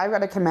 and I'm like, I've got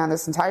to command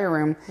this entire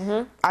room.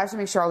 I have to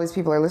make sure all these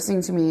people are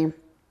listening to me.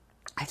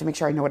 I have to make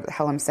sure I know what the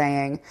hell I'm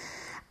saying.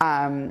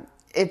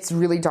 It's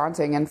really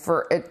daunting, and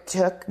it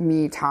took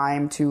me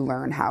time to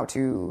learn how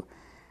to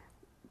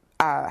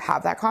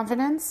have that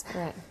confidence,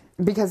 right?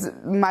 Because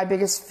my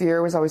biggest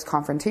fear was always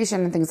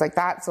confrontation and things like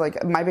that. So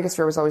like my biggest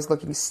fear was always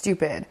looking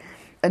stupid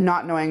and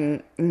not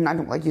knowing, I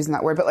don't like using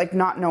that word, but like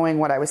not knowing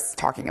what I was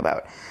talking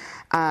about.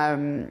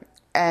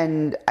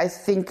 And I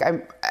think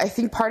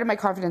part of my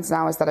confidence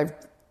now is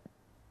that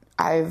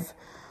I've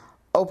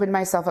opened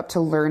myself up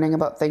to learning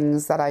about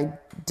things that I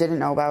didn't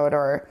know about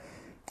or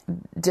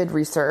did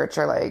research,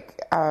 or like,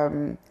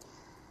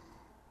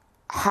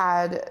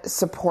 had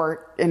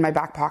support in my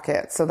back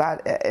pocket so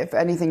that if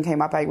anything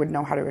came up, I would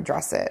know how to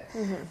address it.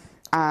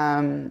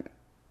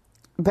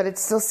 But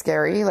it's still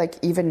scary. Like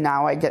even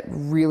now I get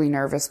really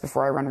nervous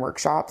before I run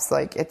workshops.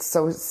 Like it's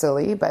so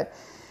silly, but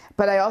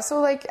I also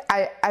like,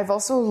 I've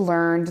also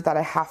learned that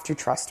I have to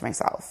trust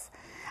myself.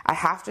 I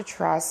have to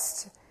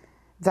trust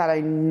that I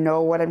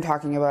know what I'm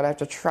talking about. I have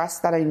to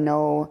trust that I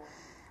know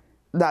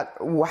that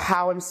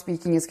how I'm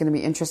speaking is going to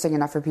be interesting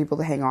enough for people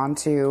to hang on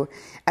to,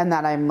 and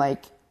that I'm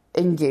like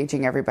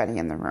engaging everybody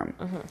in the room.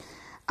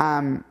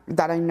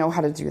 That I know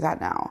how to do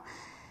that now.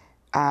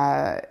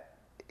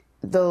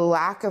 The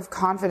lack of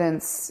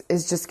confidence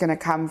is just going to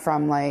come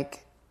from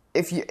like,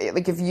 if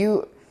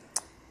you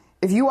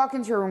walk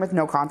into a room with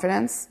no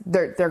confidence,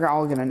 they're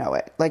all going to know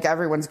it. Like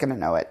everyone's going to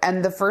know it.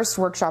 And the first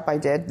workshop I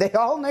did, they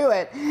all knew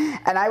it.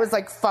 And I was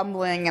like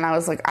fumbling and I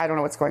was like, I don't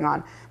know what's going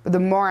on. But the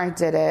more I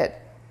did it,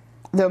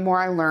 the more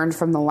I learned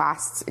from the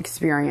last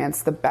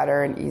experience, the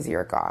better and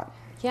easier it got.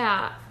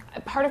 Yeah.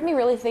 Part of me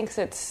really thinks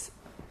it's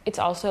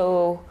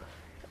also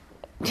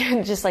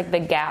just like the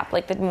gap,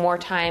 like the more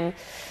time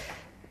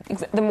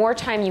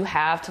you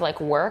have to like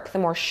work, the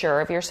more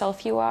sure of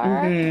yourself you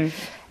are.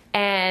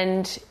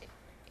 And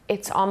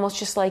it's almost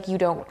just like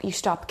you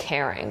stop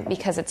caring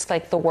because it's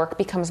like the work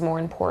becomes more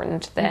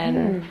important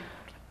than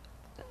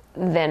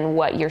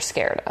what you're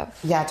scared of.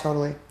 Yeah,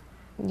 totally.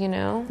 You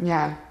know?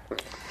 Yeah.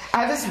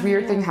 I had this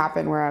weird thing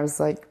happen where I was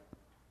like,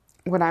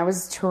 when I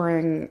was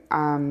touring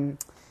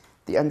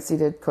the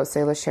unceded Coast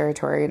Salish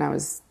territory, and I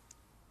was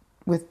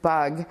with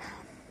Bug,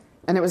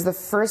 and it was the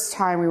first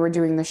time we were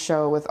doing the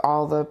show with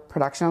all the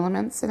production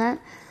elements in it.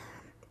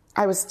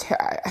 I was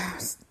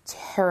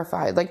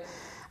terrified. Like,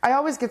 I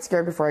always get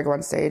scared before I go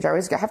on stage. I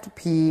always have to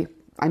pee.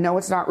 I know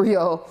it's not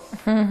real.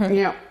 You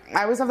know,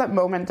 I always have that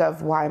moment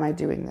of, why am I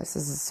doing this?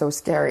 This is so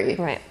scary.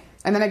 Right.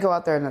 And then I go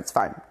out there and it's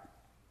fine.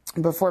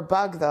 Before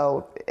Bug,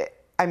 though,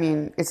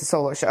 it's a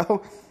solo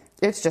show.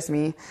 It's just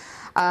me.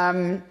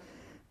 I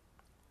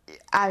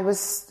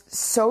was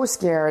so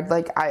scared.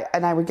 Like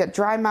I would get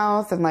dry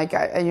mouth and like,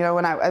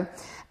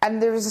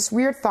 and there was this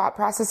weird thought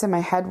process in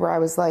my head where I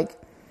was like,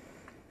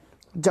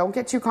 don't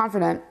get too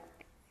confident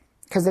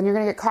because then you're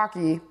going to get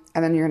cocky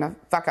and then you're going to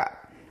fuck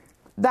up.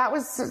 That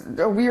was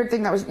a weird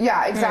thing that was,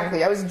 yeah,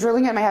 exactly. I was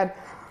drilling it in my head.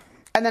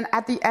 And then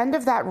at the end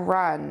of that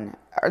run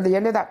or the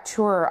end of that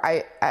tour,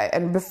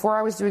 and before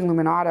I was doing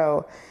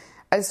Luminato,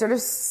 I sort of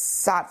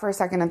sat for a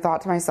second and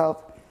thought to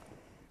myself,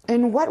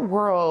 in what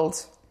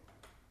world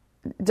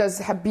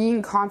does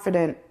being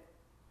confident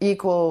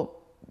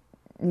equal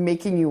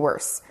making you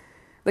worse?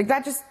 Like,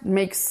 that just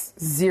makes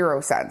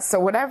zero sense. So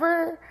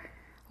whatever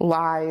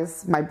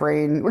lies my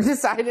brain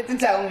decided to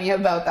tell me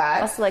about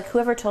that. Also, like,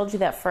 whoever told you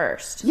that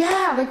first?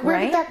 Yeah, like, where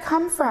did that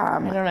come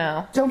from? I don't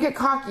know. Don't get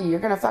cocky, you're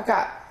gonna fuck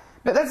up.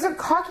 But that's not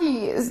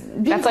cocky.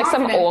 That's like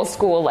some old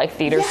school, like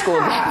theater school,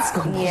 dance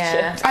school bullshit.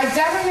 Yeah. I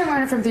definitely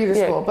learned it from theater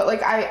school, but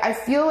like I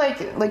feel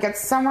like it's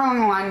somewhere along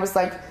the line was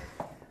like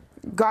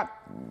got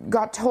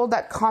told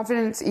that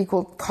confidence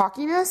equaled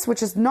cockiness,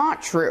 which is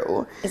not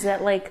true. Is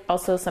that like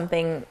also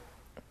something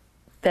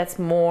that's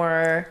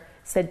more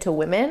said to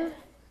women?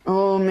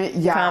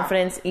 Yeah.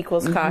 Confidence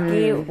equals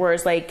cocky,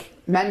 whereas like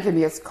men can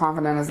be as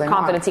confident as they want.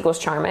 Confidence equals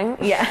charming.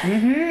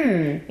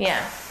 Yeah.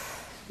 Yeah.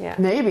 Yeah.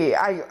 Maybe.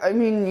 I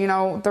mean, you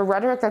know, the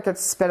rhetoric that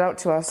gets spit out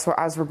to us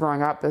as we're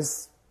growing up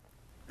is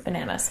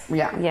Bananas.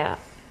 Yeah. Yeah.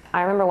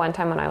 I remember one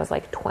time when I was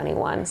like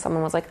 21,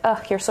 someone was like,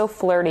 "Ugh, you're so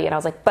flirty," and I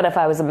was like, "But if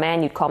I was a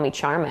man, you'd call me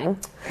charming."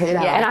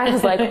 Yeah. And I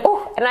was like,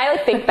 "Oh," and I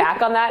like think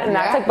back on that, and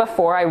that's like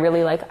before I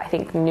really like I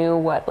think knew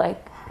what like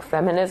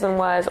feminism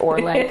was or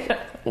like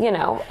you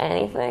know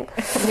anything.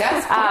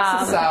 Yes,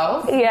 past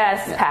itself.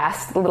 Yes,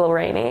 past Little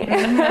Rainy.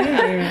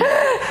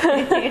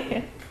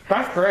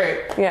 That's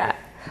great. Yeah.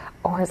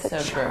 Or is it So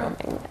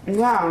charming? true.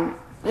 Yeah.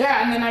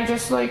 Yeah, and then I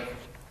just like,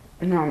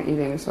 no, I'm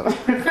eating, so.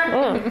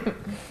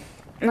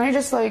 And I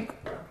just like,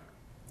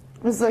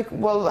 was like,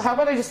 well, how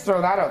about I just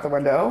throw that out the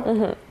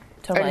window?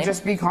 Totally. And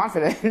just be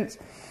confident.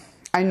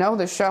 I know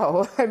the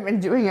show. I've been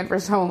doing it for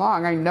so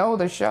long. I know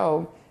the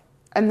show.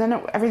 And then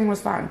everything was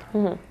fine.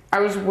 I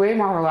was way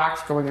more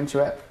relaxed going into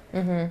it.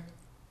 And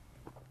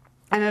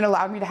it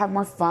allowed me to have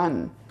more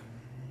fun.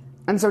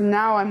 And so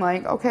now I'm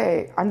like,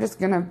 okay, I'm just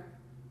going to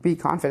be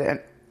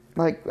confident.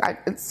 Like,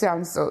 it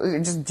sounds so,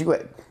 just do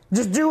it.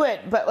 Just do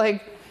it. But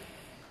like,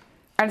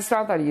 and it's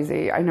not that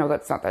easy. I know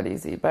that's not that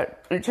easy,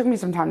 but it took me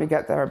some time to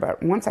get there.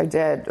 But once I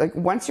did, like,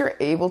 once you're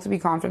able to be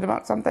confident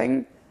about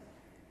something,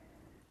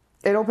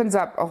 it opens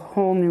up a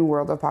whole new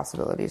world of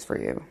possibilities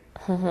for you.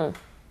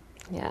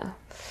 Yeah.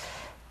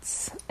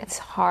 It's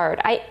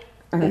hard. I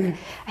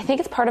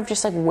think it's part of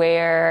just like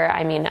where,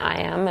 I mean,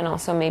 I am, and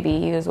also maybe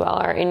you as well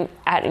are in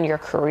your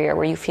career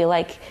where you feel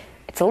like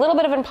it's a little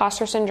bit of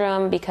imposter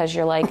syndrome because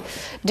you're like,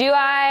 do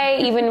I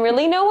even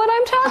really know what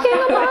I'm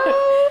talking about?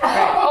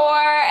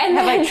 And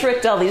have then, I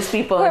tricked all these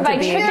people into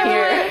being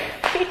here?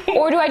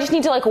 Or do I just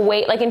need to like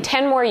wait, like in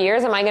 10 more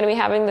years, am I going to be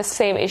having the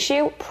same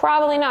issue?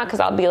 Probably not, because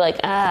I'll be like,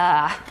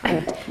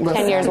 I'm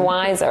 10 years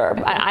wiser.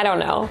 I don't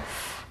know.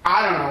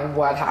 I don't know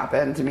what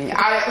happened to me.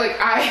 I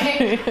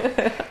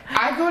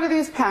go to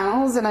these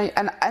panels and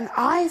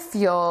I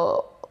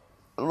feel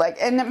like,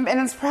 and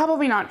it's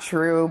probably not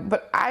true,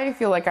 but I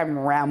feel like I'm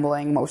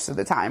rambling most of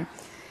the time.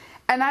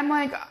 And I'm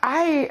like,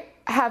 I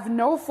have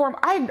no form.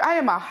 I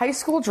am a high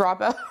school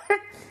dropout.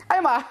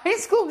 I'm a high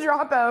school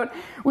dropout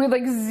with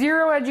like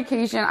zero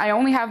education. I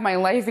only have my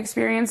life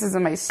experiences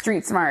and my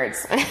street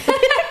smarts. And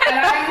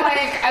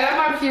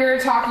I'm up here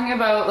talking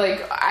about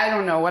like, I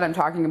don't know what I'm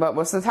talking about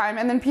most of the time.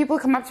 And then people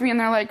come up to me and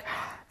they're like,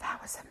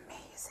 that was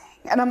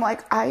amazing. And I'm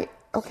like,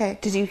 okay.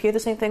 Did you hear the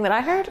same thing that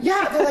I heard?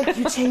 Yeah, they're like,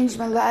 you changed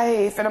my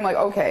life. And I'm like,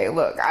 okay,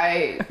 look,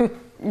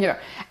 you know,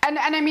 and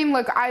I mean,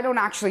 look, I don't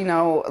actually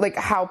know like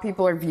how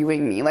people are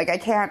viewing me. Like I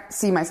can't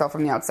see myself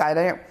from the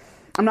outside.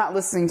 I'm not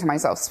listening to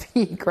myself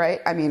speak,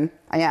 right? I mean,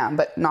 I am,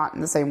 but not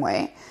in the same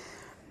way.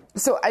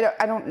 So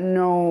I don't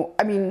know.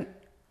 I mean,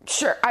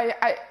 sure,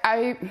 I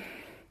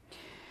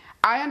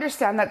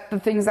understand that the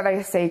things that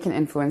I say can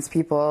influence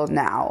people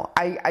now.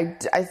 I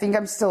think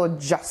I'm still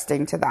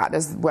adjusting to that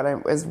is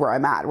where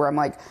I'm at, where I'm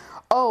like,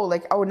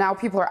 oh, now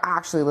people are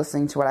actually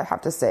listening to what I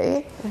have to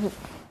say. Mm-hmm.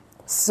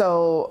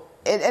 So,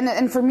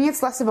 and for me,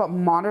 it's less about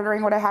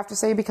monitoring what I have to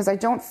say because I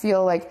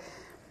feel like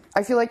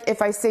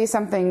if I say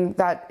something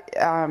that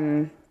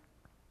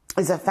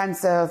is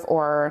offensive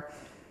or,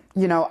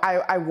 you know,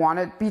 I want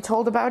to be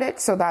told about it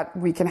so that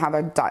we can have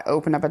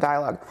open up a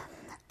dialogue.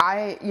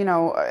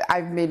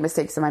 I've made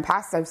mistakes in my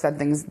past. I've said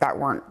things that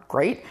weren't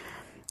great.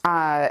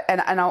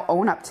 And I'll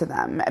own up to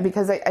them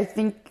because I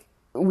think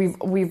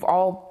we've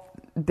all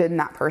been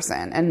that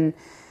person. And,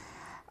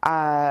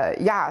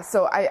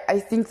 so I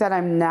think that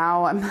I'm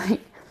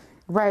like,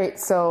 right.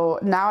 So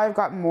now I've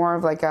got more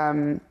of like,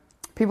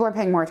 people are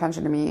paying more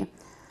attention to me.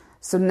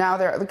 So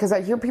now because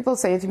I hear people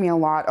say to me a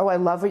lot, oh, I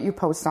love what you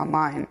post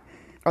online.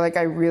 Or like,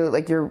 I really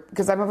like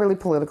because I'm a really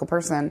political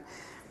person.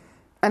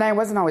 And I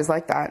wasn't always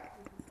like that.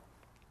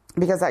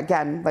 Because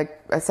again,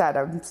 like I said,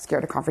 I'm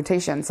scared of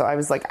confrontation. So I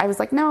was like,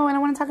 no, I don't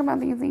want to talk about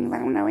these things. I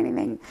don't know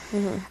anything.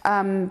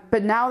 Mm-hmm.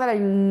 But now that I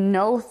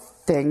know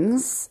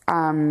things,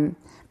 and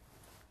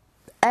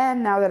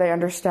now that I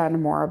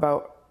understand more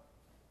about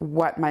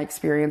what my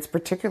experience,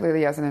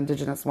 particularly as an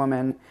Indigenous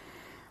woman,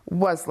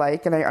 was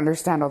like, and I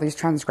understand all these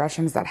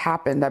transgressions that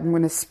happened, I'm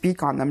going to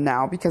speak on them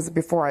now because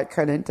before I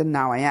couldn't and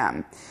now I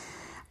am.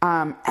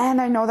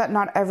 And I know that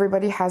not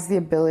everybody has the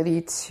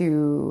ability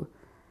to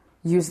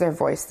use their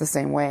voice the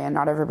same way, and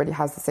not everybody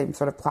has the same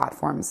sort of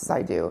platforms as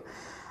I do.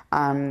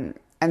 And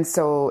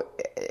so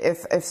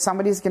if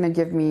somebody's going to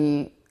give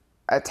me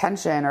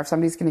attention, or if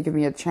somebody's going to give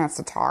me a chance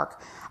to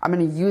talk, I'm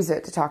going to use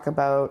it to talk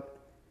about,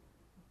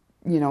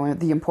 you know,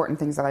 the important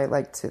things that I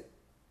like to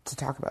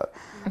talk about,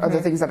 or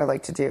the things that I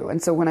like to do.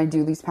 And so when I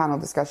do these panel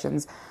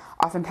discussions,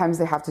 oftentimes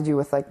they have to do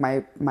with like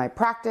my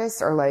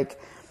practice, or like,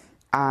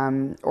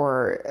 you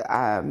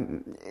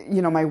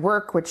know, my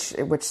work, which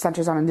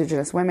centers on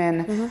Indigenous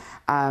women.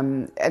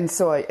 Mm-hmm. And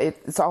so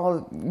it's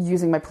all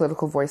using my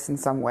political voice in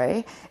some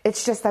way.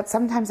 It's just that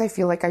sometimes I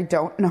feel like I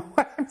don't know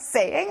what I'm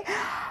saying,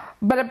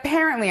 but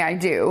apparently I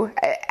do.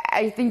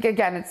 I think,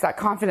 again, it's that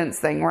confidence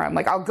thing where I'm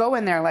like, I'll go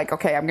in there like,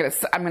 okay, I'm going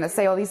to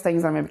say all these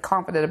things. I'm going to be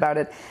confident about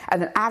it.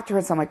 And then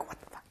afterwards I'm like, what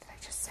the fuck did I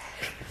just say?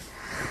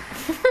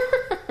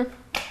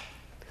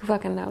 Who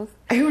fucking knows?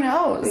 Who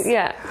knows?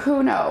 Yeah.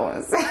 Who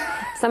knows?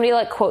 Somebody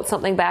like quotes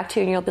something back to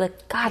you and you'll be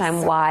like, God,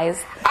 I'm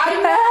wise. I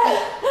know.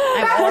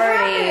 I'm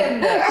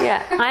already.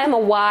 Yeah. I am a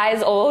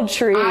wise old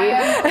tree. I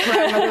am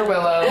Grandmother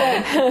Willow.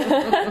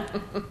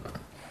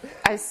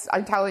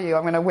 I tell you,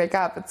 I'm going to wake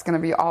up. It's going to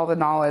be all the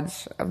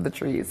knowledge of the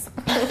trees.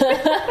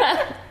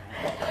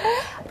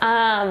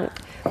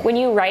 When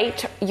you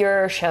write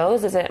your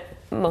shows, is it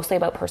mostly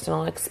about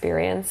personal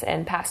experience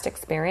and past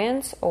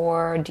experience,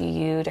 or do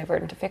you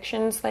divert into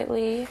fiction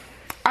slightly?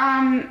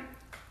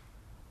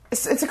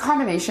 It's a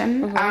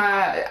combination. Mm-hmm.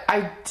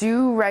 I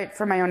do write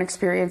from my own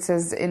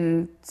experiences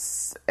in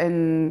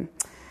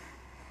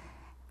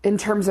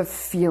terms of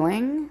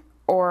feeling,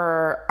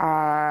 or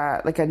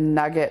like a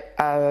nugget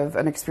of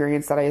an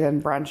experience that I then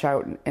branch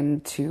out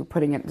into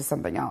putting it into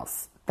something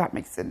else. That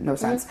makes no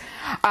sense.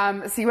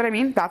 Mm-hmm. See what I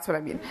mean? That's what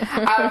I mean.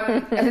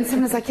 And then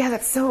someone's like, yeah,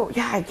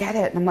 I get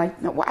it. And I'm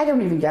like, no, I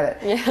don't even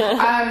get it.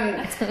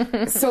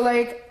 Yeah. So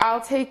like,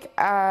 I'll take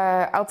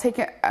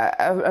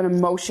an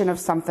emotion of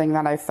something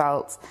that I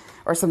felt,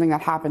 or something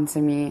that happened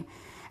to me,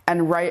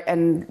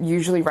 and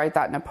usually write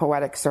that in a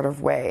poetic sort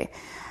of way.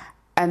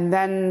 And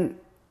then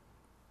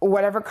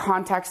whatever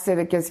context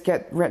it gets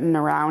written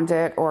around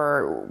it,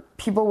 or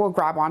people will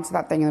grab onto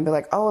that thing and be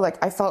like, oh,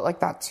 like I felt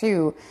like that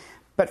too,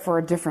 but for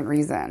a different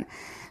reason.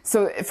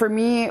 So for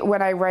me,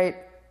 when I write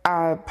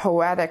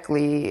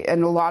poetically,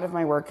 and a lot of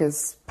my work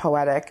is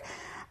poetic,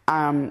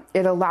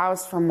 it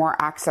allows for more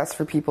access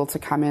for people to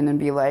come in and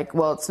be like,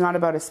 well, it's not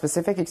about a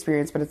specific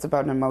experience, but it's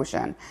about an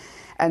emotion.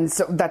 And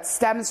so that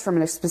stems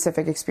from a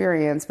specific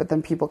experience, but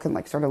then people can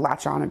like sort of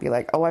latch on and be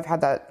like, oh, I've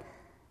had that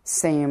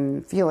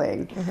same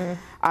feeling.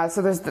 Mm-hmm.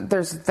 So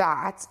there's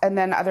that. And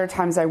then other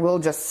times I will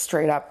just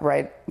straight up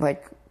write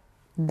like,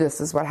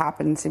 this is what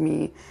happened to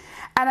me.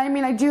 And I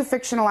mean, I do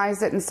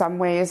fictionalize it in some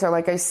ways, or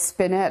like I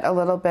spin it a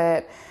little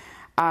bit,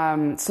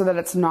 so that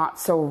it's not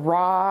so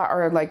raw,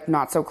 or like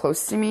not so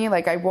close to me.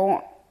 Like I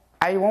won't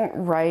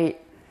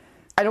write,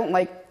 I don't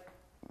like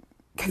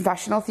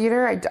confessional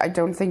theater. I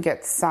don't think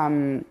it's,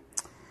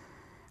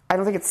 I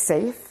don't think it's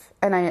safe.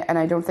 And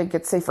I don't think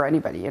it's safe for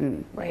anybody.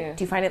 And Right.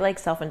 Do you find it like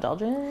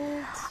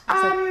self-indulgent?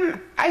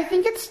 I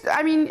think it's.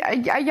 I mean,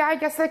 I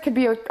guess that could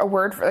be a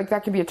word for, like,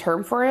 that could be a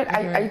term for it.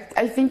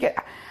 I think it.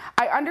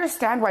 I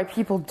understand why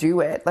people do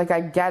it. Like,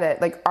 I get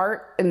it. Like,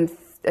 art and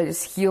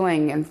is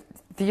healing, and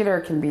theater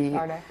can be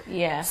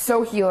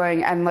so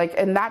healing. And like,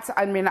 and that's.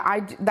 I mean,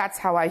 that's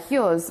how I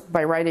heal, is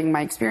by writing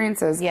my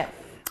experiences. Yeah.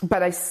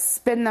 But I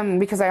spin them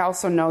because I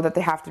also know that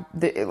they have to.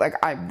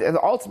 The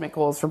ultimate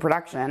goal is for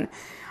production.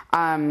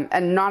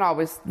 And not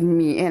always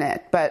me in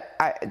it, but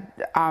I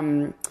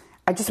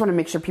just want to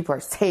make sure people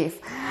are safe.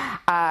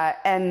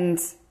 And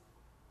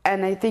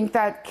I think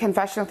that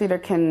confessional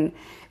theater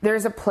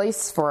there's a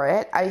place for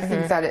it. I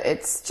think that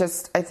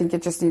I think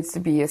it just needs to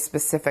be a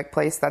specific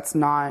place that's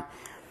not,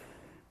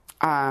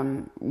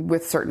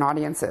 with certain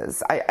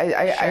audiences.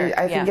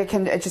 I think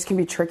it just can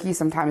be tricky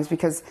sometimes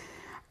because,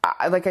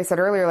 like I said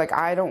earlier, like,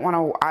 I don't want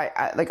to,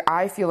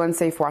 I feel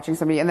unsafe watching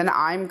somebody and then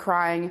I'm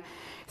crying.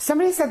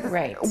 Somebody said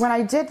that when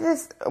I did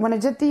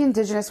the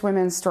Indigenous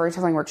Women's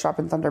Storytelling Workshop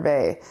in Thunder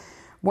Bay,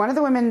 one of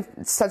the women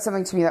said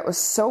something to me that was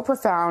so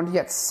profound,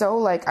 yet so,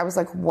 like, I was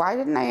like, why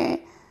didn't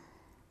I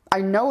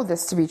know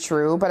this to be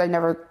true, but I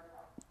never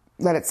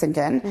let it sink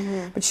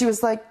in. But she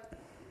was like,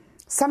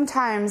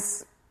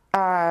 sometimes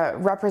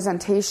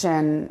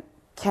representation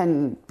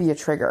can be a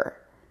trigger.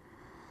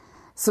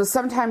 So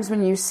sometimes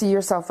when you see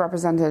yourself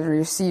represented or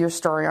you see your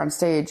story on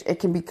stage, it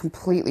can be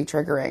completely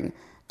triggering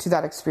to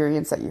that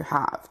experience that you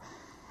have.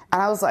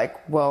 And I was like,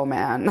 whoa,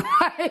 man.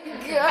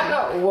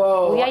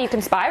 Whoa. Yeah, you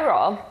can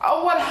spiral.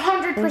 Oh,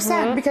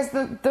 100%. Because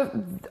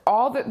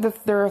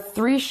there are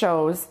 3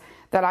 shows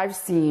that I've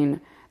seen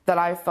that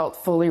I felt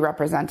fully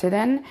represented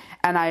in,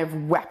 and I have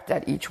wept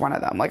at each one of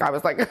them. Like, I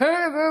was like,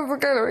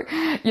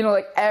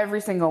 like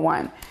every single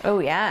one. Oh,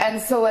 yeah. And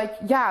so, like,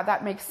 yeah,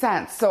 that makes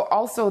sense. So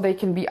also they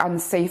can be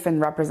unsafe in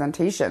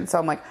representation. So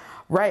I'm like,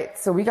 right.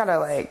 So we gotta,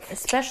 like...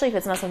 Especially if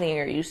it's not something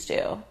you're used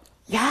to.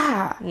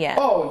 Yeah. Yeah.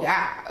 Oh,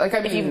 yeah. Like, I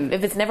mean...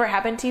 If it's never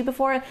happened to you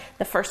before,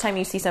 the first time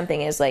you see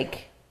something is,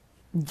 like,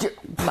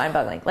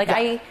 mind-boggling.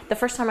 Like, the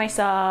first time I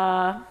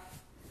saw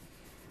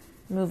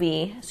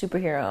movie,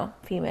 superhero,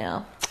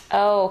 female...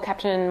 Oh,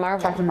 Captain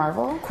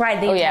Marvel.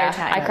 Cried the entire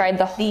time. I cried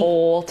the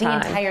whole time.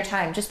 The entire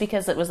time. Just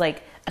because it was,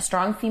 like, a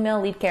strong female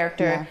lead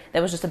character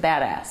that was just a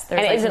badass. There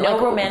was, like,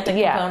 no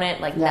romantic component,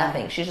 like,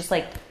 nothing. She's just,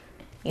 like...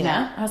 You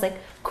know? I was like,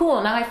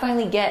 cool, now I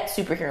finally get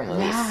superhero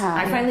movies. Yeah.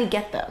 I finally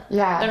get them.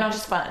 Yeah. They're not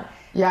just fun.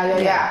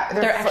 Yeah.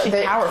 They're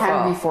actually powerful. They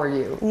can be for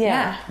you.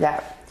 Yeah.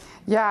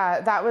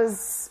 That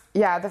was,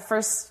 the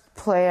first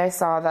play I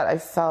saw that I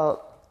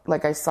felt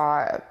like I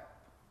saw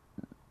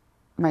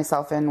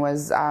myself in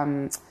was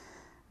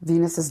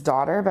Venus's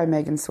Daughter by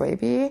Megan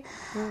Swaby.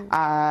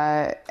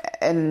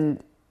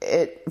 And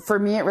for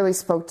me, it really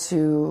spoke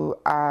to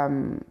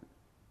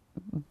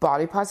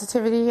body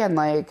positivity and,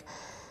 like,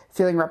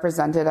 feeling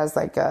represented as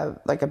like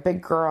a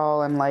big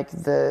girl, and like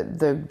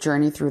the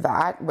journey through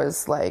that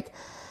was like,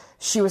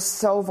 she was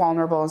so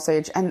vulnerable on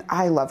stage, and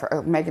I love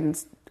her.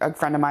 Megan's a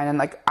friend of mine, and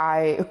like,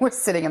 I was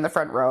sitting in the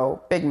front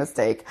row, big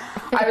mistake.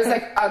 I was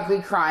like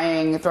ugly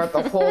crying throughout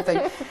the whole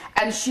thing,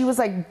 and she was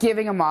like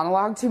giving a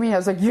monologue to me. I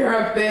was like, you're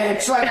a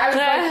bitch. Like, I was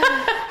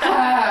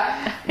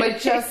like,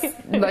 like, just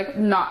like,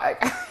 not,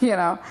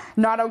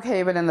 not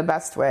okay, but in the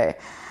best way.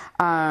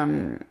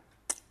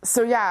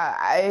 So yeah,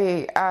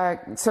 I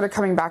sort of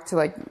coming back to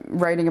like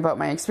writing about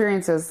my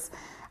experiences,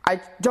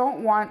 I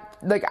don't want,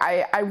 like,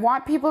 I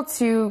want people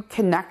to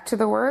connect to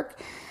the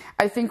work.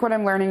 I think what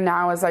I'm learning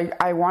now is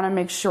I want to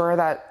make sure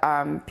that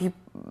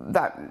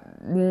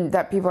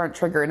that people aren't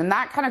triggered, and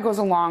that kind of goes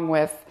along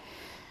with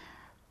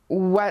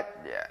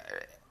what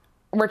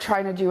we're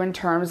trying to do in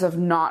terms of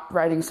not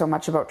writing so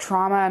much about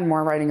trauma and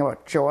more writing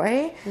about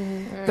joy.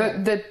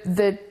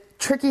 The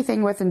tricky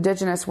thing with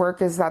Indigenous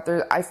work is that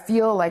I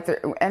feel like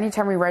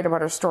anytime we write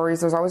about our stories,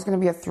 there's always going to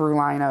be a through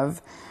line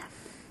of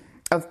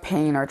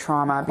pain or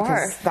trauma,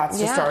 because that's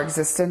just our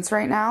existence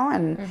right now.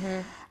 And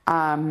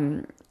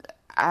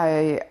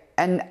I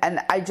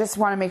just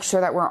want to make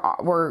sure that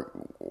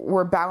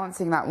we're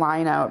balancing that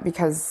line out,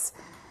 because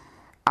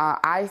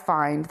I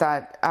find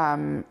that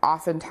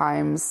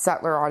oftentimes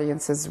settler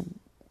audiences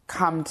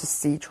come to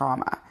see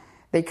trauma.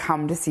 They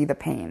come to see the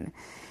pain.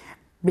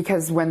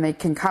 Because when they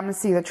can come and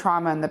see the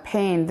trauma and the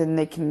pain, then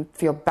they can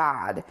feel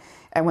bad.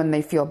 And when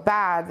they feel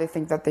bad, they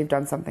think that they've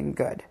done something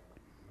good.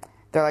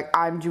 They're like,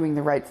 I'm doing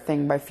the right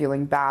thing by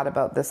feeling bad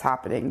about this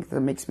happening, because it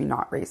makes me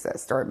not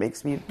racist, or it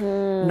makes me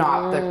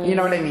not the, you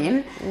know what I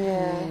mean?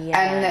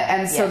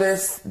 And so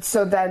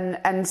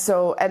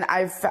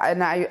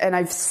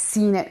I've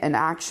seen it in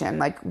action.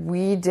 Like,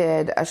 we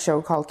did a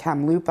show called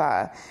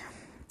Kamloopa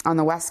on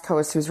the West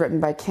Coast, who's written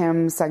by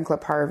Kim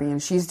Senclip Harvey,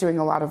 and she's doing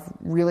a lot of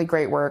really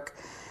great work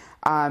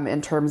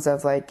in terms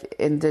of like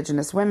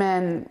Indigenous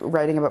women,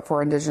 writing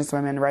for Indigenous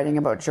women, writing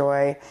about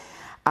joy.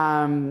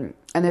 And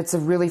it's a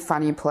really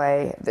funny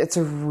play.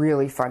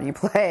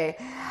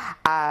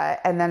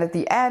 And then at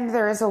the end,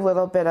 there is a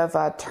little bit of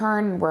a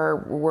turn where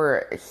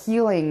we're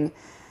healing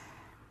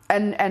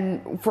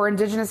and for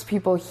Indigenous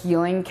people,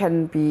 healing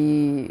can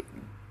be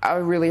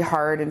a really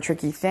hard and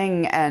tricky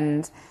thing,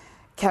 and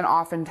can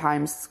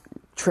oftentimes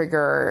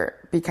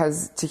trigger,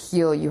 because to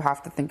heal you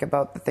have to think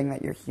about the thing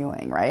that you're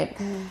healing, right?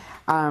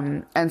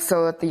 And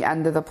so at the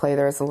end of the play,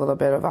 there's a little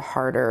bit of a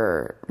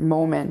harder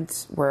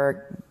moment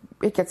where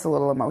it gets a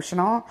little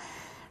emotional.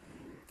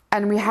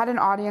 And we had an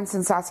audience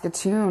in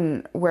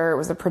Saskatoon where it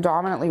was a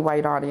predominantly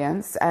white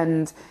audience,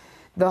 and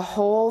the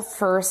whole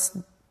first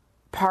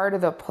part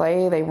of the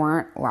play, they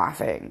weren't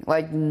laughing.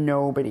 Like,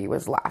 nobody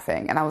was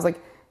laughing. And I was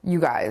like, you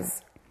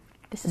guys,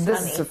 this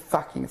is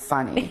fucking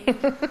funny.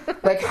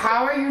 Like,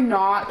 how are you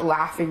not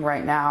laughing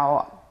right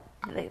now?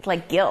 It's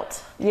like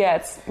guilt. Yeah,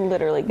 it's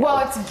literally guilt.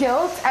 Well, it's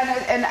guilt,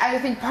 and I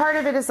think part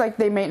of it is like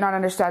they may not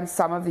understand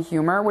some of the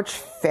humor, which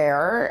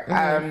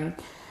fair.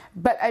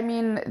 But I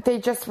mean, they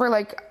just were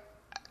like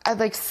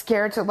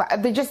scared to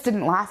laugh. They just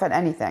didn't laugh at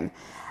anything.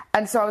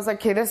 And so I was like,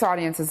 okay, this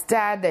audience is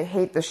dead. They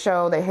hate the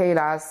show. They hate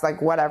us.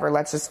 Like, whatever,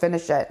 let's just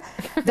finish it.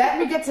 Then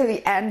we get to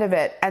the end of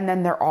it, and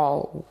then they're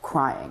all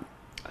crying.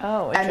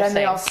 Oh, interesting. And then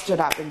they all stood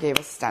up and gave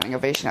us a standing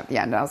ovation at the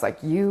end. And I was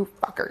like, you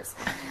fuckers.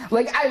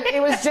 Like,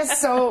 it was just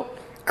so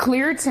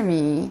clear to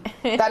me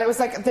that it was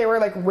like they were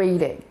like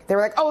waiting. They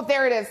were like, oh,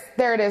 there it is.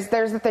 There it is.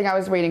 There's the thing I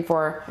was waiting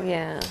for.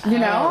 Yeah. You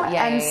know?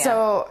 Yeah, and yeah.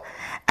 So,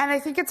 and I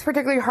think it's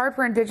particularly hard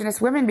for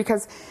Indigenous women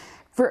because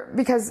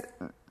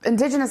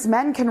Indigenous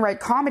men can write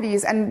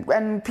comedies,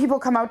 and people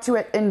come out to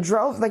it in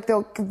droves. Like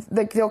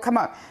they'll come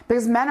out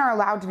because men are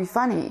allowed to be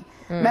funny.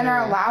 Men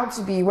are allowed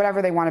to be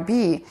whatever they want to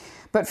be.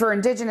 But for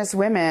Indigenous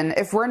women,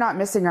 if we're not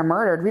missing or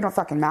murdered, we don't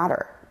fucking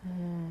matter.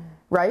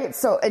 Right?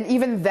 So, and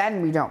even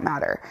then we don't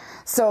matter.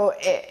 So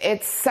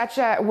it's such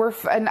a,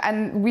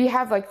 and we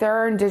have like, there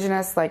are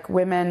Indigenous like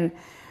women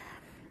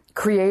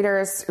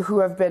creators who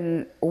have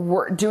been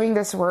doing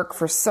this work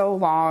for so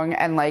long,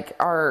 and like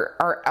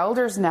our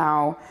elders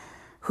now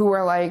who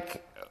are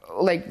like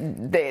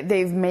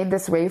they've made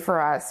this way for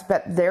us,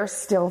 but they're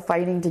still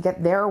fighting to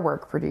get their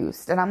work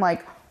produced. And I'm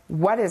like,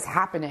 what is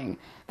happening?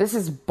 This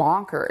is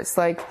bonkers.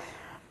 Like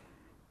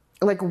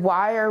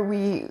why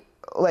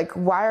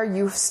are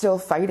you still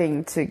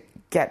fighting to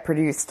get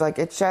produced? Like,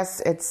 I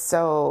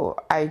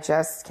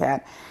just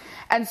can't.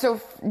 And so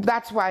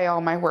that's why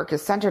all my work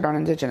is centered on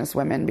Indigenous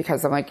women,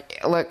 because I'm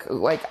like, look,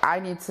 like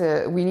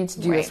we need to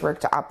do this work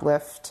to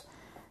uplift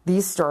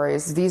these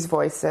stories, these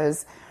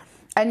voices.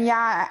 And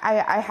yeah,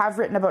 I have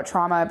written about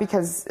trauma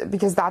because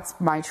that's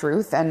my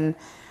truth. And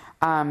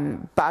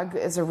Bug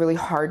is a really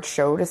hard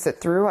show to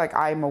sit through. Like,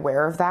 I'm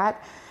aware of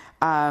that.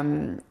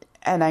 And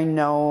I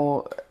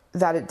know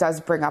that it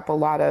does bring up a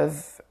lot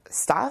of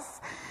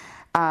stuff.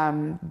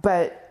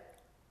 But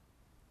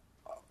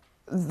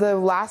the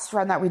last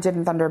run that we did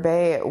in Thunder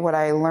Bay, what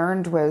I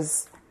learned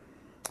was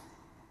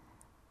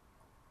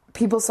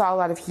people saw a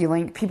lot of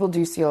healing. People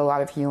do see a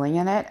lot of healing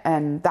in it.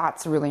 And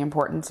that's really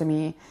important to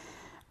me.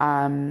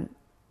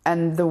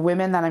 And the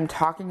women that I'm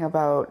talking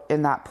about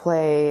in that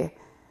play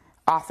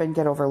often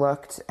get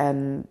overlooked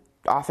and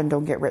often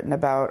don't get written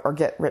about, or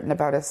get written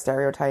about as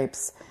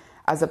stereotypes,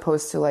 as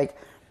opposed to like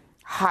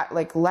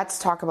let's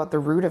talk about the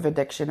root of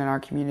addiction in our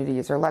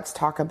communities, or let's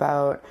talk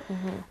about,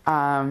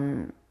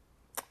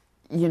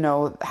 you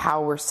know,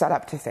 how we're set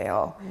up to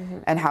fail,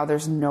 and how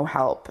there's no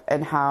help,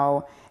 and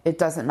how it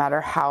doesn't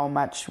matter how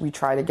much we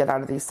try to get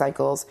out of these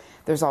cycles,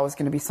 there's always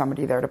going to be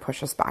somebody there to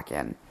push us back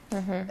in.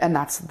 And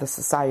that's the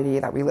society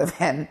that we live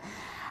in.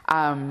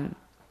 And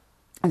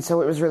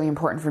so it was really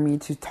important for me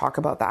to talk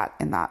about that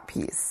in that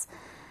piece.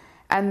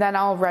 And then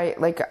I'll write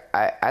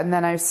I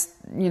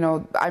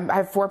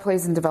have 4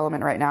 plays in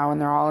development right now,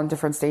 and they're all in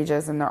different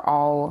stages, and they're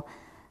all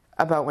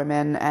about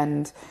women.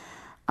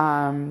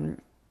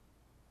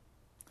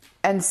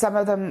 And some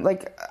of them,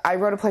 like, I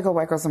wrote a play called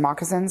White Girls and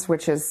Moccasins,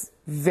 which is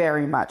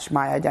very much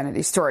my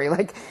identity story.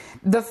 Like,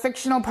 the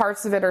fictional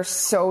parts of it are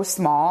so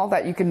small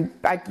that you can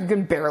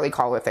barely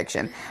call it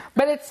fiction,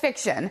 but it's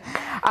fiction.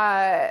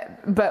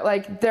 But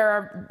like,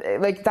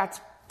 that's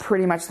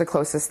pretty much the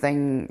closest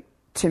thing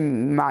to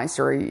my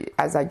story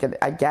as I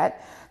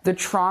get. The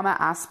trauma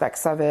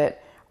aspects of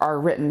it are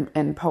written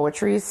in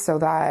poetry, so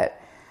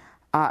that,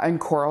 in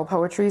choral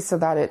poetry, so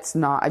that it's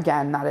not,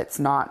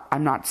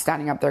 I'm not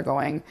standing up there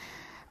going,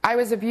 I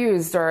was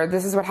abused, or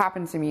this is what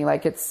happened to me.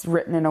 Like, it's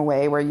written in a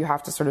way where you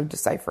have to sort of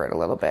decipher it a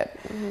little bit.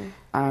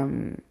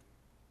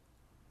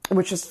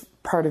 Which is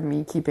part of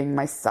me keeping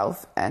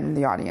myself and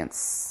the audience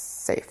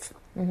safe.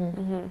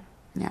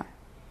 Yeah.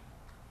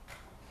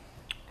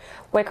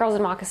 White Girls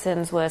and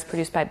Moccasins is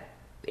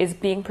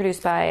being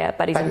produced by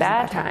Buddies in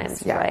Bad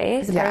Times, yeah.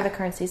 right? Is it part of the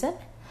current season?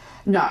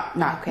 No.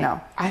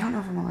 I don't know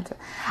if I'm allowed to.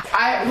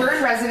 We're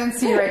in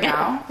residency right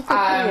now.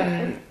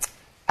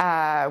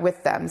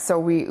 With them.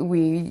 So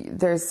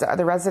there's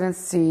the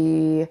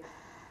residency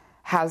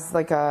has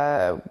like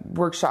a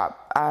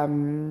workshop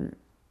in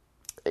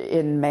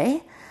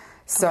May,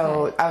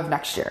 of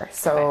next year.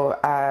 So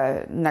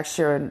next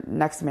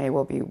May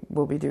we'll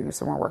be doing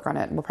some more work on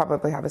it. We'll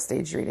probably have a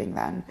stage reading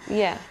then.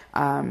 Yeah.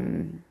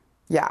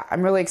 Yeah,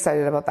 I'm really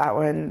excited about that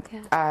one.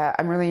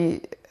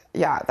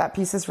 Yeah. That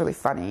piece is really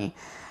funny.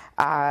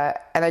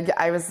 And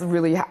I was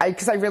really,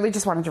 because I really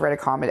just wanted to write a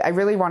comedy. I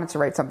really wanted to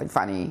write something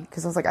funny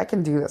because I was like, I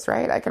can do this,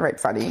 right? I can write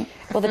funny.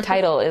 Well, the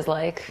title is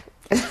like,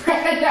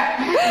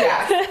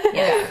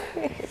 Yeah.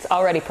 it's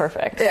already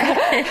perfect.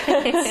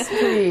 It's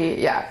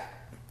pretty, yeah.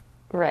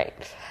 Right.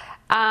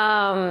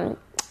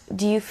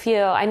 Do you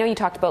feel, I know you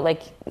talked about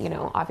like, you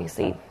know,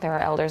 obviously there are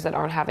elders that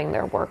aren't having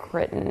their work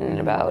written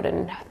about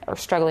and are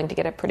struggling to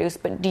get it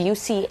produced, but do you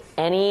see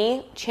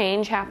any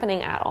change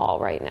happening at all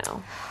right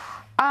now?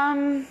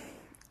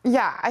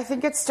 Yeah, I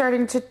think it's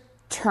starting to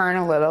turn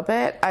a little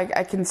bit.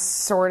 I can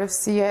sort of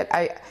see it.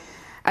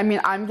 I mean,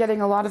 I'm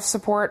getting a lot of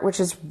support, which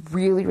is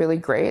really, really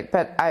great,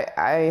 but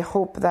I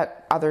hope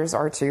that others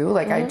are too.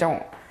 Like, I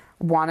don't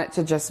want it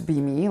to just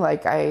be me.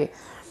 Like, I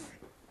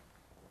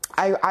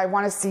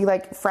want to see,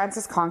 like,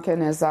 Frances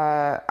Conkin is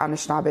a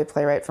Anishinaabe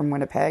playwright from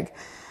Winnipeg,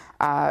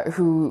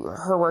 who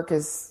her work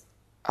is,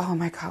 oh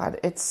my God,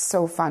 it's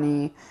so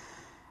funny.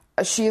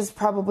 She is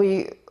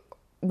probably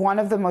one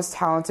of the most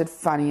talented,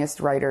 funniest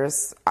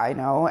writers I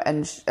know,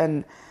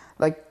 and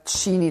like,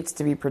 she needs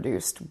to be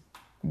produced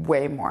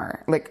way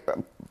more, like,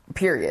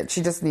 period.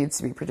 She just needs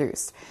to be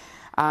produced.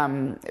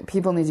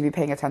 People need to be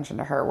paying attention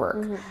to her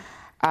work.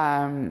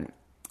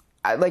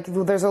 Like,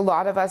 there's a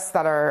lot of us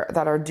that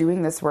are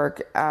doing this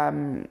work,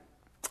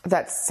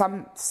 that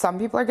some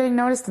people are getting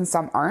noticed and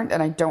some aren't,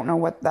 and I don't know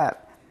what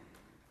that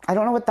is. I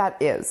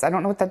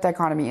don't know what that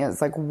dichotomy is.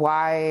 Like,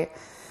 why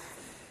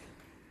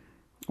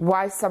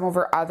some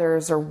over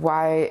others, or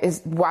why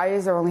is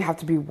there only have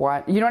to be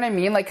one? You know what I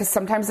mean? Like, because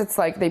sometimes it's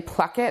like they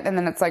pluck it and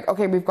then it's like,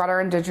 okay, we've got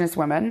our Indigenous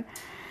women,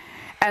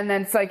 and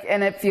then it's like,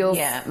 and it feels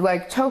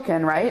like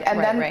token, right?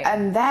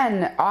 And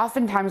then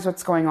oftentimes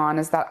what's going on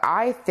is that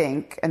I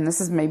think, and this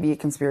is maybe a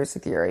conspiracy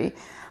theory,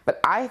 but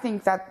I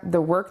think that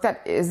the work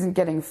that isn't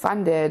getting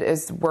funded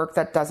is work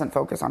that doesn't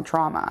focus on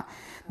trauma.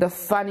 The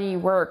funny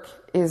work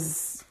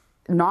is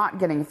not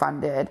getting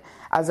funded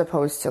as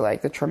opposed to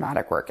like the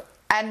traumatic work.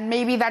 And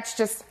maybe that's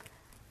just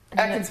a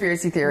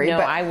conspiracy theory. No,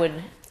 but I would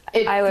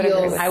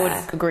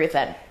agree with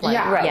that.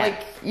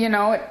 Like, you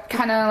know, it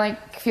kind of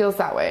like feels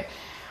that way.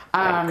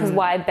 Because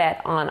why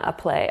bet on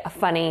a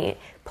funny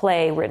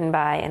play written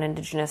by an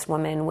Indigenous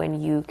woman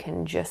when you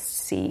can just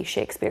see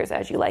Shakespeare's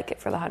As You Like It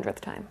for the 100th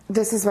time?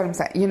 This is what I'm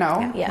saying, you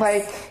know? Yes.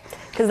 Like,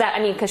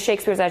 because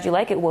Shakespeare's As You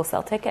Like It will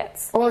sell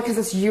tickets. Well, because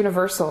it's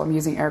universal. I'm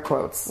using air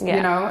quotes. Yeah.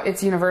 You know,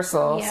 it's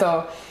universal. Yeah.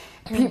 So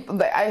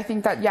people, I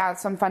think that,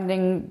 some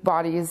funding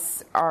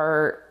bodies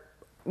are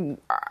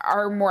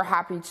more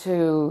happy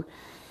to,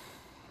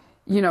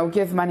 you know,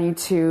 give money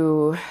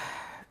to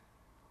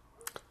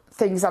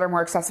things that are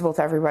more accessible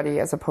to everybody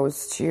as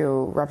opposed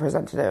to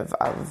representative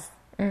of,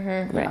 you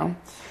know.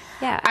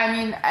 Yeah.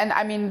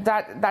 I mean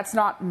that's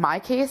not my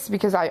case,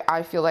 because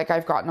I feel like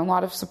I've gotten a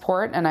lot of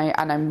support, and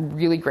I'm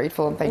really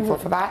grateful and thankful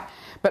for that.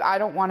 But I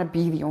don't want to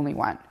be the only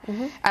one.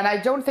 And I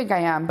don't think I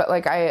am, but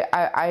like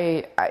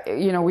I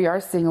you know, we are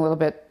seeing a little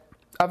bit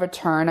of a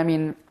turn. I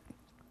mean,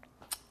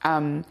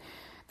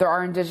 there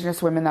are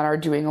Indigenous women that are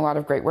doing a lot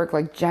of great work.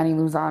 Like Jenny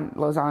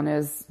Lauzon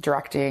is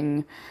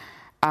directing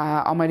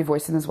Almighty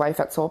Voice and His Wife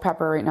at Soul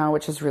Pepper right now,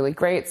 which is really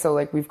great. So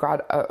like, we've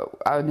got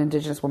an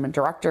Indigenous woman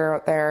director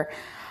out there.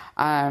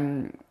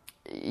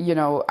 You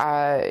know,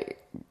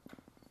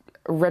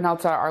 Renelta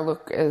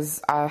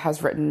Arluk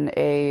has written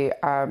a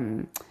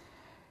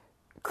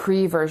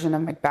Cree version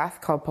of Macbeth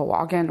called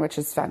Powaggan, which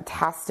is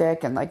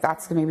fantastic, and like,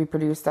 that's going to be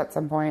produced at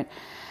some point.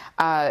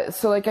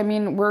 So like, I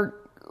mean, we're,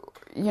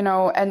 you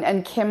know,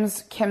 and Kim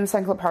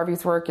Senclip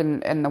Harvey's work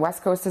in the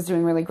West Coast is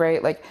doing really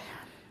great. Like,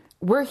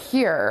 we're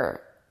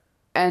here,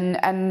 and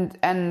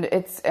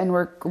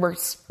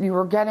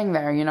we're getting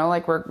there, you know,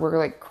 like we're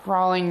like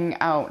crawling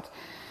out.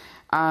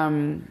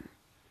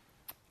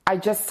 I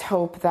just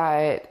hope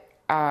that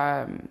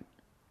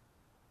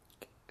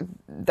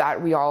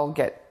that we all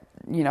get,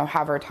 you know,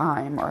 have our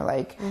time, or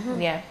like,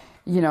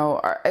 you know,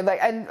 like,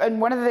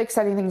 and one of the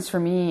exciting things for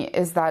me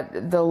is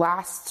that the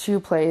last two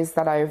plays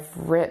that I've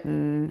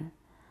written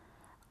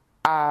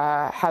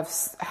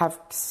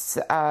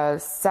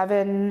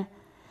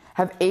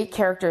have 8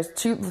 characters.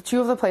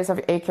 Two of the plays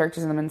have 8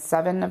 characters in them, and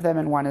 7 of them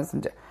and one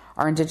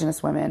are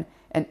Indigenous women,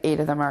 and 8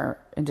 of them are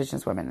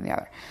Indigenous women in the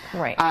other.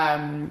 Right.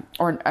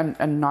 Or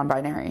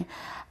non-binary.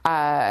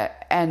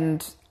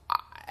 And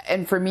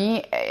for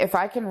me, if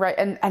I can write,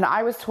 and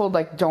I was told,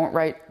 like, don't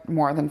write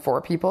more than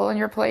 4 people in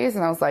your plays,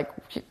 and I was like,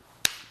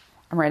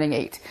 I'm writing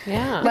 8.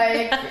 Yeah.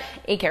 Like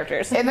 8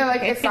 characters. And they're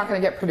like, it's not going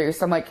to get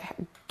produced. I'm like,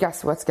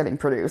 guess what's getting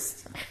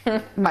produced?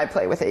 My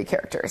play with 8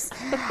 characters.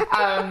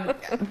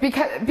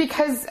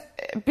 Because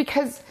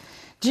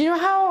do you know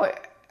how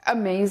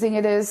amazing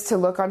it is to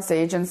look on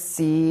stage and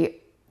see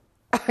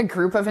a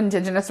group of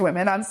Indigenous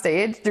women on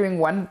stage doing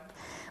one?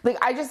 Like,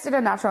 I just did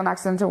a Natural and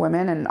Accidental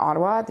Women in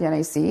Ottawa at the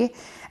NAC,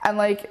 and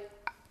like,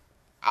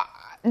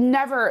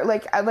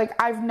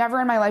 I've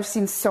never in my life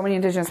seen so many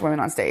Indigenous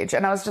women on stage,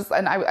 and I was just,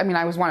 and I mean,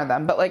 I was one of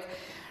them, but like,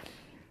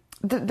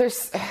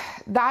 there's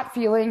that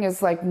feeling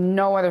is like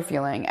no other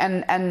feeling,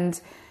 and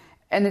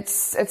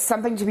it's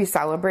something to be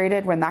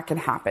celebrated when that can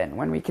happen,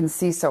 when we can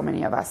see so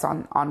many of us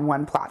on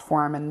one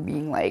platform and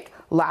being like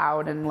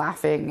loud and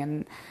laughing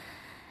and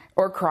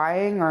or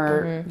crying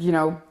or you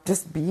know,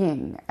 just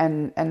being,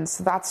 and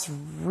so that's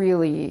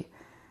really,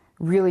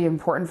 really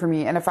important for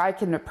me. And if I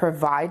can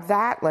provide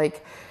that,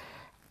 like,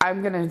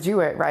 I'm gonna do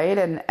it, right?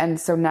 And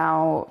so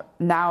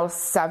now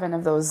 7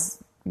 of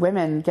those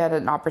women get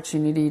an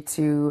opportunity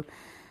to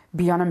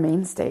be on a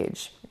main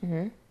stage,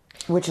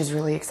 which is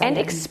really exciting.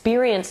 And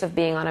experience of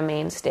being on a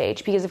main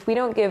stage, because if we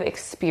don't give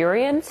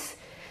experience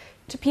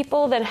to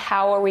people, then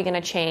how are we going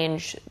to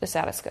change the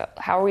status quo?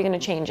 How are we going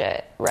to change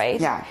it,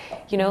 right? Yeah.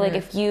 You know, like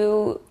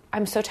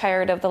I'm so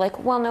tired of the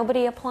like, well,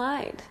 nobody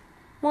applied.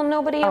 Well,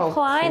 nobody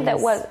applied that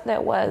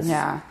was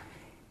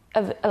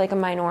like a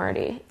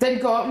minority. Then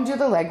go out and do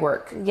the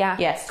legwork. Yeah.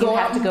 Yes, you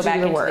have to go back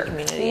into the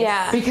community.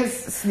 Yeah.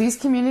 Because these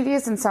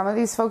communities and some of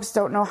these folks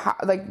don't know how,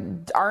 like,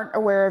 aren't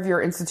aware of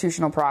your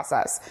institutional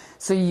process.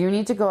 So you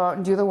need to go out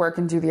and do the work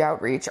and do the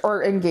outreach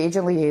or engage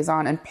a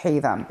liaison and pay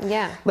them.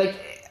 Yeah. Like,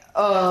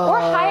 or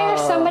hire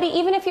somebody,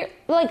 even if you're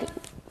like,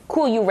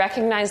 cool, you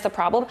recognize the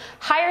problem,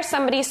 hire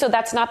somebody so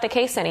that's not the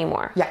case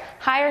anymore. Yeah.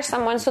 Hire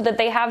someone so that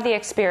they have the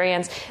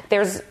experience.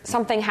 There's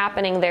something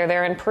happening there.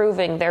 They're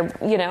improving. They're,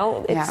 you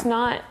know, it's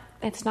not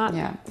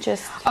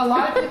just... A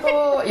lot of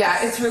people,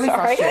 it's really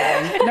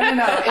frustrating.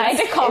 No. I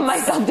had to calm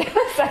myself down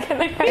a second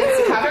there.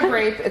 It's have a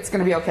grape. It's going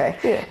to be okay.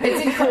 Yeah.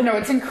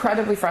 It's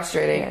incredibly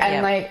frustrating.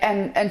 And like,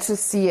 and to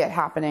see it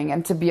happening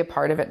and to be a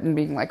part of it and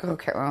being like,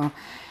 okay, well,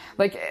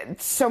 like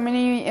so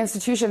many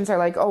institutions are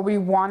like, oh, we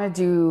want to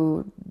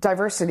do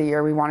diversity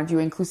or we want to do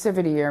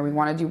inclusivity or we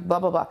want to do blah,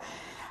 blah, blah.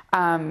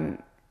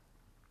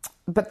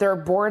 But their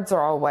boards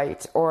are all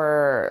white,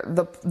 or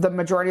the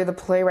majority of the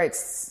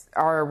playwrights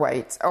are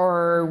white,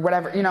 or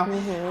whatever, you know.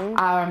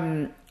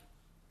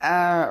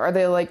 Or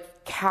they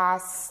like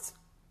cast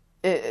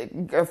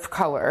of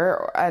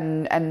color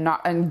and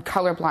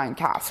colorblind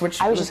cast, which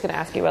I was just going to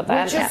ask you about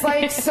that. Which is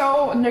like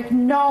so like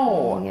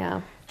no.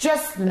 Yeah.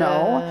 Just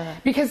no,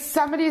 because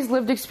somebody's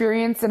lived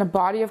experience in a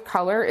body of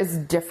color is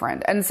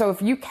different. And so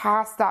if you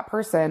cast that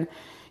person,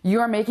 you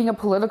are making a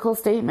political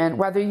statement,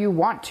 whether you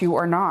want to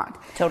or not.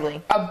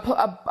 Totally.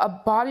 A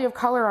body of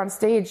color on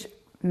stage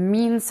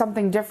means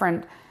something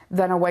different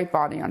than a white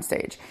body on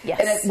stage. Yes.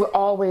 And it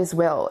always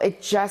will.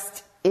 It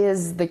just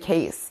is the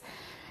case.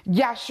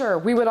 Yeah, sure.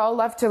 We would all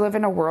love to live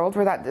in a world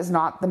where that is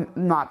not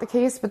the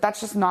case, but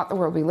that's just not the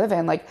world we live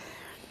in. Like,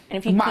 and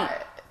if you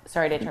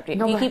sorry to interrupt you.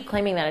 If you keep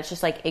claiming that, it's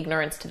just like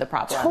ignorance to the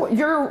problem.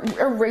 You're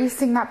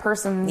erasing that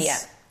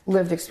person's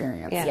lived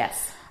experience. Yeah.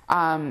 Yes.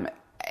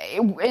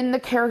 In the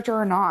character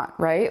or not,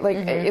 right?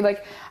 Like,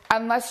 like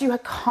unless you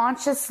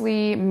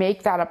consciously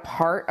make that a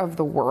part of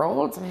the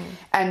world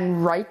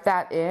and write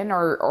that in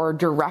or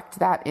direct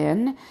that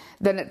in,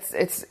 then it's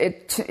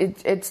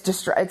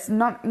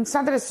not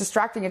that it's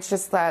distracting. It's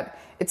just that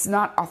it's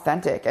not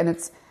authentic and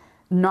it's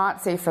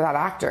not safe for that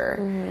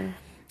actor.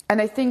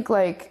 And I think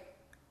like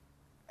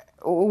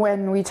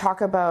when we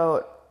talk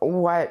about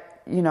what,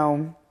 you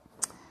know,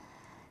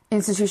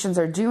 institutions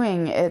are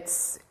doing,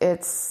 it's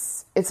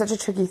such a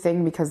tricky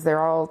thing because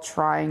they're all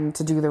trying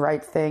to do the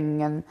right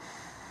thing, and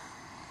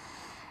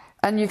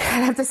you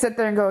kind of have to sit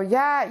there and go,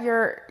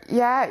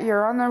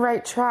 you're on the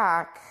right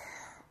track.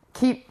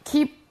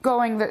 Keep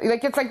going.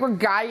 Like it's like we're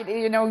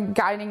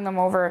guiding them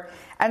over,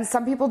 and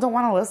some people don't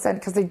want to listen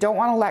because they don't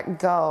want to let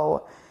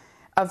go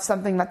of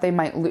something that they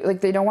might like.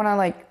 They don't want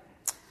to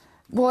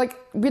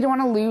we don't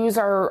want to lose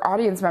our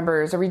audience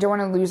members, or we don't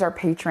want to lose our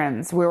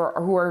patrons who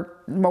are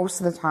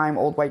most of the time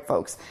old white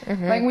folks.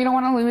 Like we don't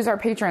want to lose our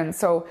patrons,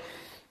 so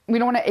we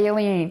don't want to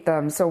alienate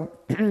them. So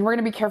we're going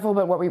to be careful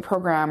about what we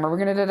program, or we're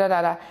going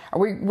to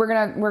we're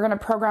going to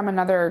program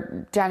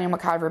another Daniel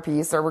McIver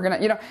piece, or we're going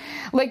to, you know,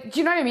 like, do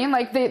you know what I mean?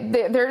 Like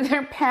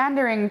they're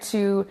pandering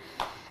to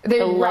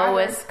the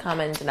lowest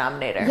common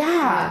denominator.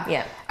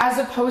 Yeah. As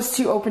opposed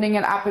to opening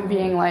it up and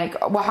being like,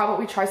 well, how about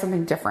we try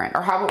something different,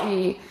 or how about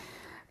we,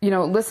 you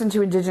know, listen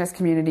to Indigenous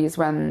communities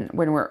when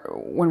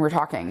we're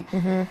talking.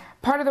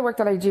 Part of the work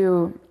that I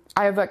do,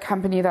 I have a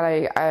company that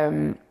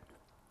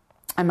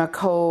I'm a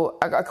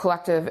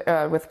collective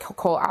with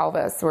Cole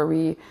Alvis, where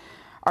we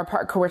are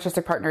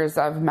co-artistic partners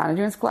of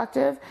Managers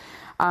Collective,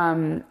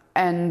 and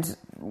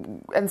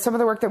some of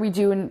the work that we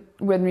do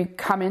when we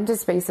come into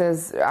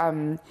spaces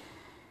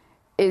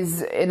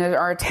is in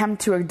our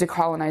attempt to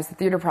decolonize the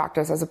theater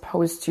practice as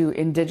opposed to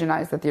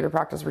indigenize the theater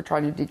practice. We're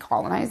trying to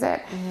decolonize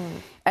it.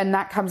 And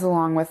that comes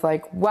along with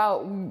like,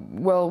 well,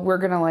 we're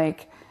going to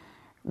like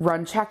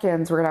run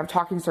check-ins. We're going to have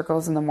talking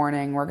circles in the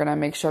morning. We're going to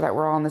make sure that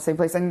we're all in the same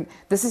place. And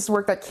this is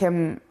work that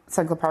Kim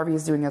Sankla-Parvi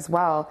is doing as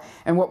well.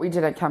 And what we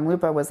did at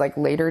Kamloopa was like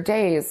later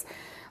days,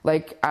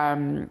 like,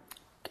 ending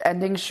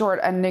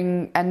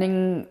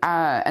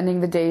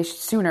the day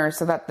sooner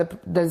so that the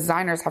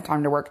designers have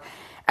time to work.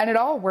 And it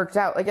all worked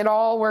out. Like, it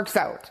all works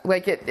out.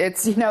 Like,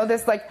 it's, you know,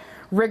 this, like,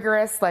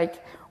 rigorous,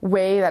 like,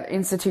 way that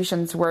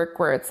institutions work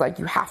where it's like,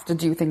 you have to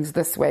do things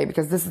this way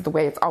because this is the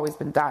way it's always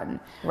been done.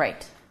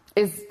 Right.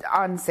 Is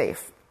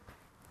unsafe,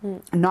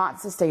 not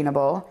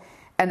sustainable,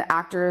 and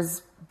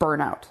actors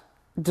burnout.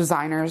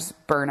 Designers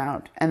burn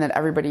out, and then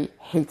everybody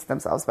hates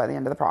themselves by the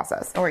end of the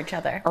process. Or each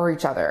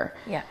other.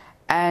 Yeah.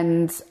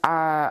 And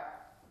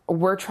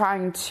we're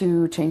trying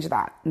to change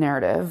that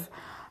narrative.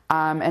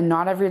 And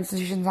not every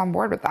institution's on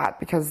board with that,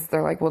 because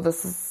they're like, well,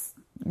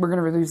 we're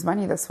going to lose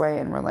money this way.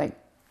 And we're like,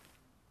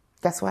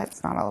 guess what?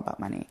 It's not all about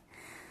money.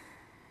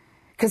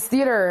 Because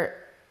theater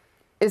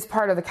is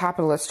part of the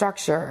capitalist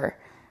structure,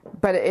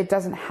 but it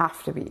doesn't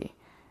have to be.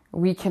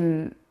 We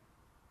can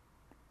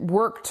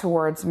work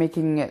towards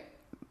making it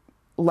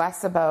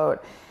less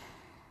about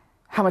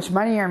how much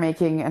money you're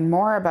making and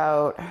more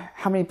about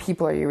how many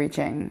people are you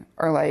reaching,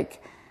 or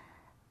like,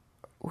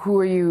 who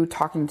are you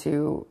talking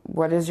to?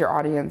 What is your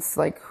audience?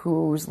 Like,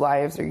 whose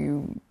lives are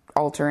you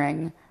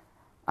altering?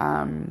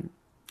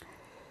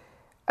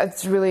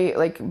 It's really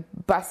like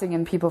busing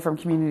in people from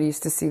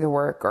communities to see the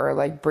work, or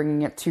like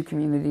bringing it to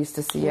communities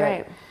to see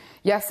it.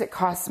 Yes, it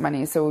costs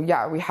money. So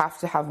yeah, we have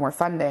to have more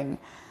funding,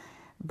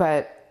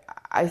 but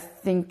I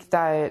think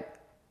that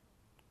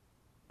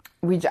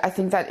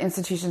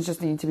institutions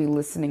just need to be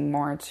listening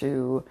more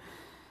to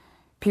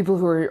people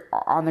who are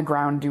on the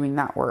ground doing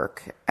that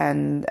work,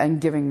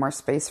 and giving more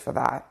space for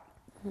that.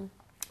 Mm-hmm.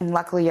 And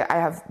luckily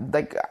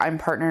I'm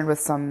partnered with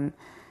some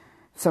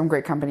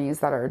great companies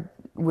that are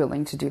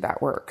willing to do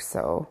that work.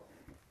 So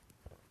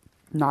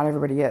not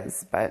everybody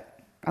is, but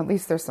at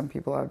least there's some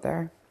people out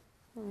there.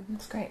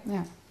 That's great.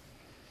 Yeah.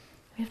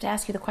 We have to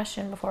ask you the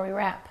question before we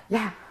wrap.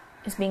 Yeah.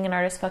 Is being an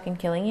artist fucking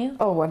killing you?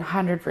 Oh,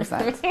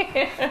 100%.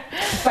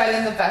 But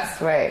in the best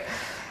way.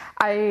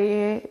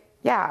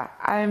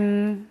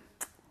 I'm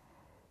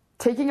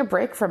taking a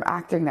break from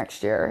acting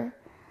next year,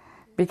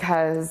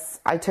 because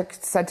I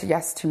said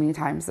yes too many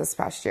times this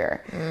past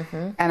year.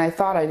 Mm-hmm. And I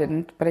thought I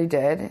didn't, but I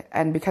did.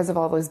 And because of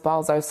all those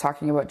balls I was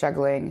talking about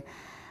juggling,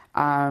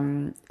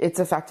 it's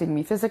affecting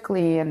me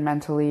physically and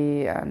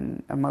mentally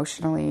and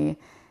emotionally.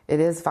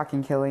 It is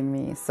fucking killing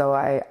me. So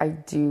I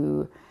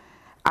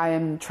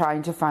am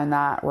trying to find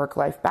that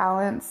work-life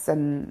balance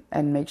and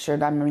make sure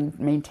that I'm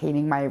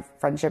maintaining my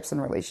friendships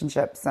and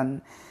relationships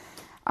and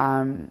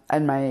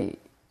my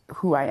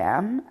who I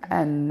am,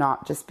 and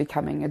not just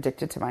becoming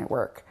addicted to my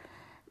work,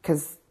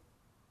 because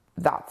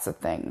that's a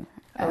thing.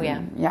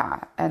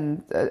 Yeah.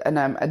 And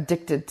I'm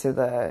addicted to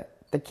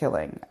the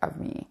killing of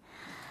me.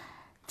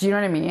 Do you know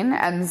what I mean?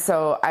 And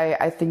so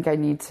I think I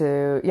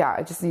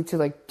just need to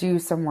like do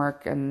some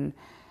work and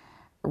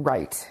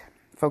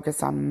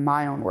focus on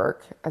my own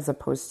work, as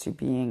opposed to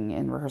being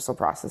in rehearsal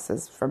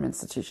processes from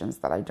institutions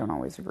that I don't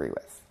always agree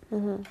with.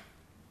 Mm-hmm.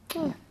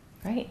 Yeah.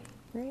 Great.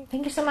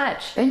 Thank you so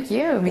much. Thank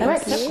you. That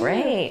was so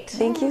great.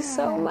 Thank you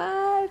so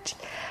much.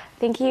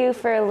 Thank you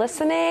for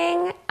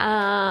listening.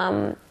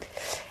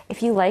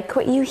 If you like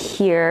what you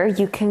hear,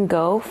 you can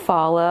go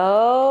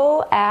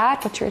follow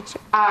at, what's your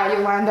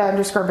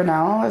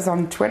Yolanda_Bonnell is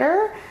on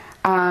Twitter.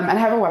 And I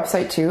have a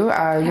website too,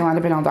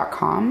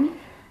 yolandabonnell.com.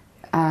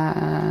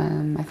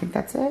 I think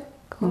that's it.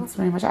 Cool. That's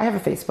pretty much. I have a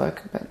Facebook,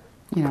 but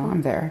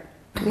I'm there.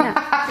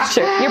 Yeah,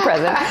 sure. You're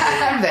present.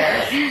 I'm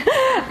there.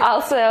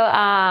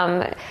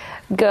 Also,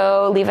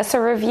 go leave us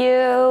a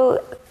review,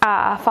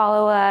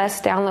 follow us,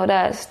 download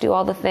us, do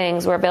all the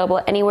things. We're available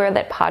anywhere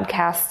that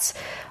podcasts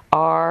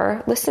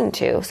are listened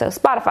to. So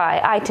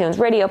Spotify, iTunes,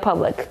 Radio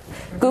Public,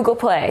 Google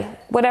Play,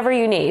 whatever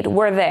you need,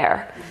 we're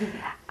there.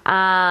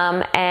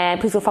 And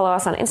please go follow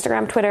us on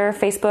Instagram, Twitter,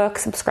 Facebook,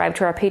 subscribe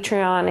to our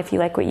Patreon if you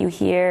like what you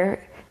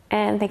hear.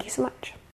 And thank you so much.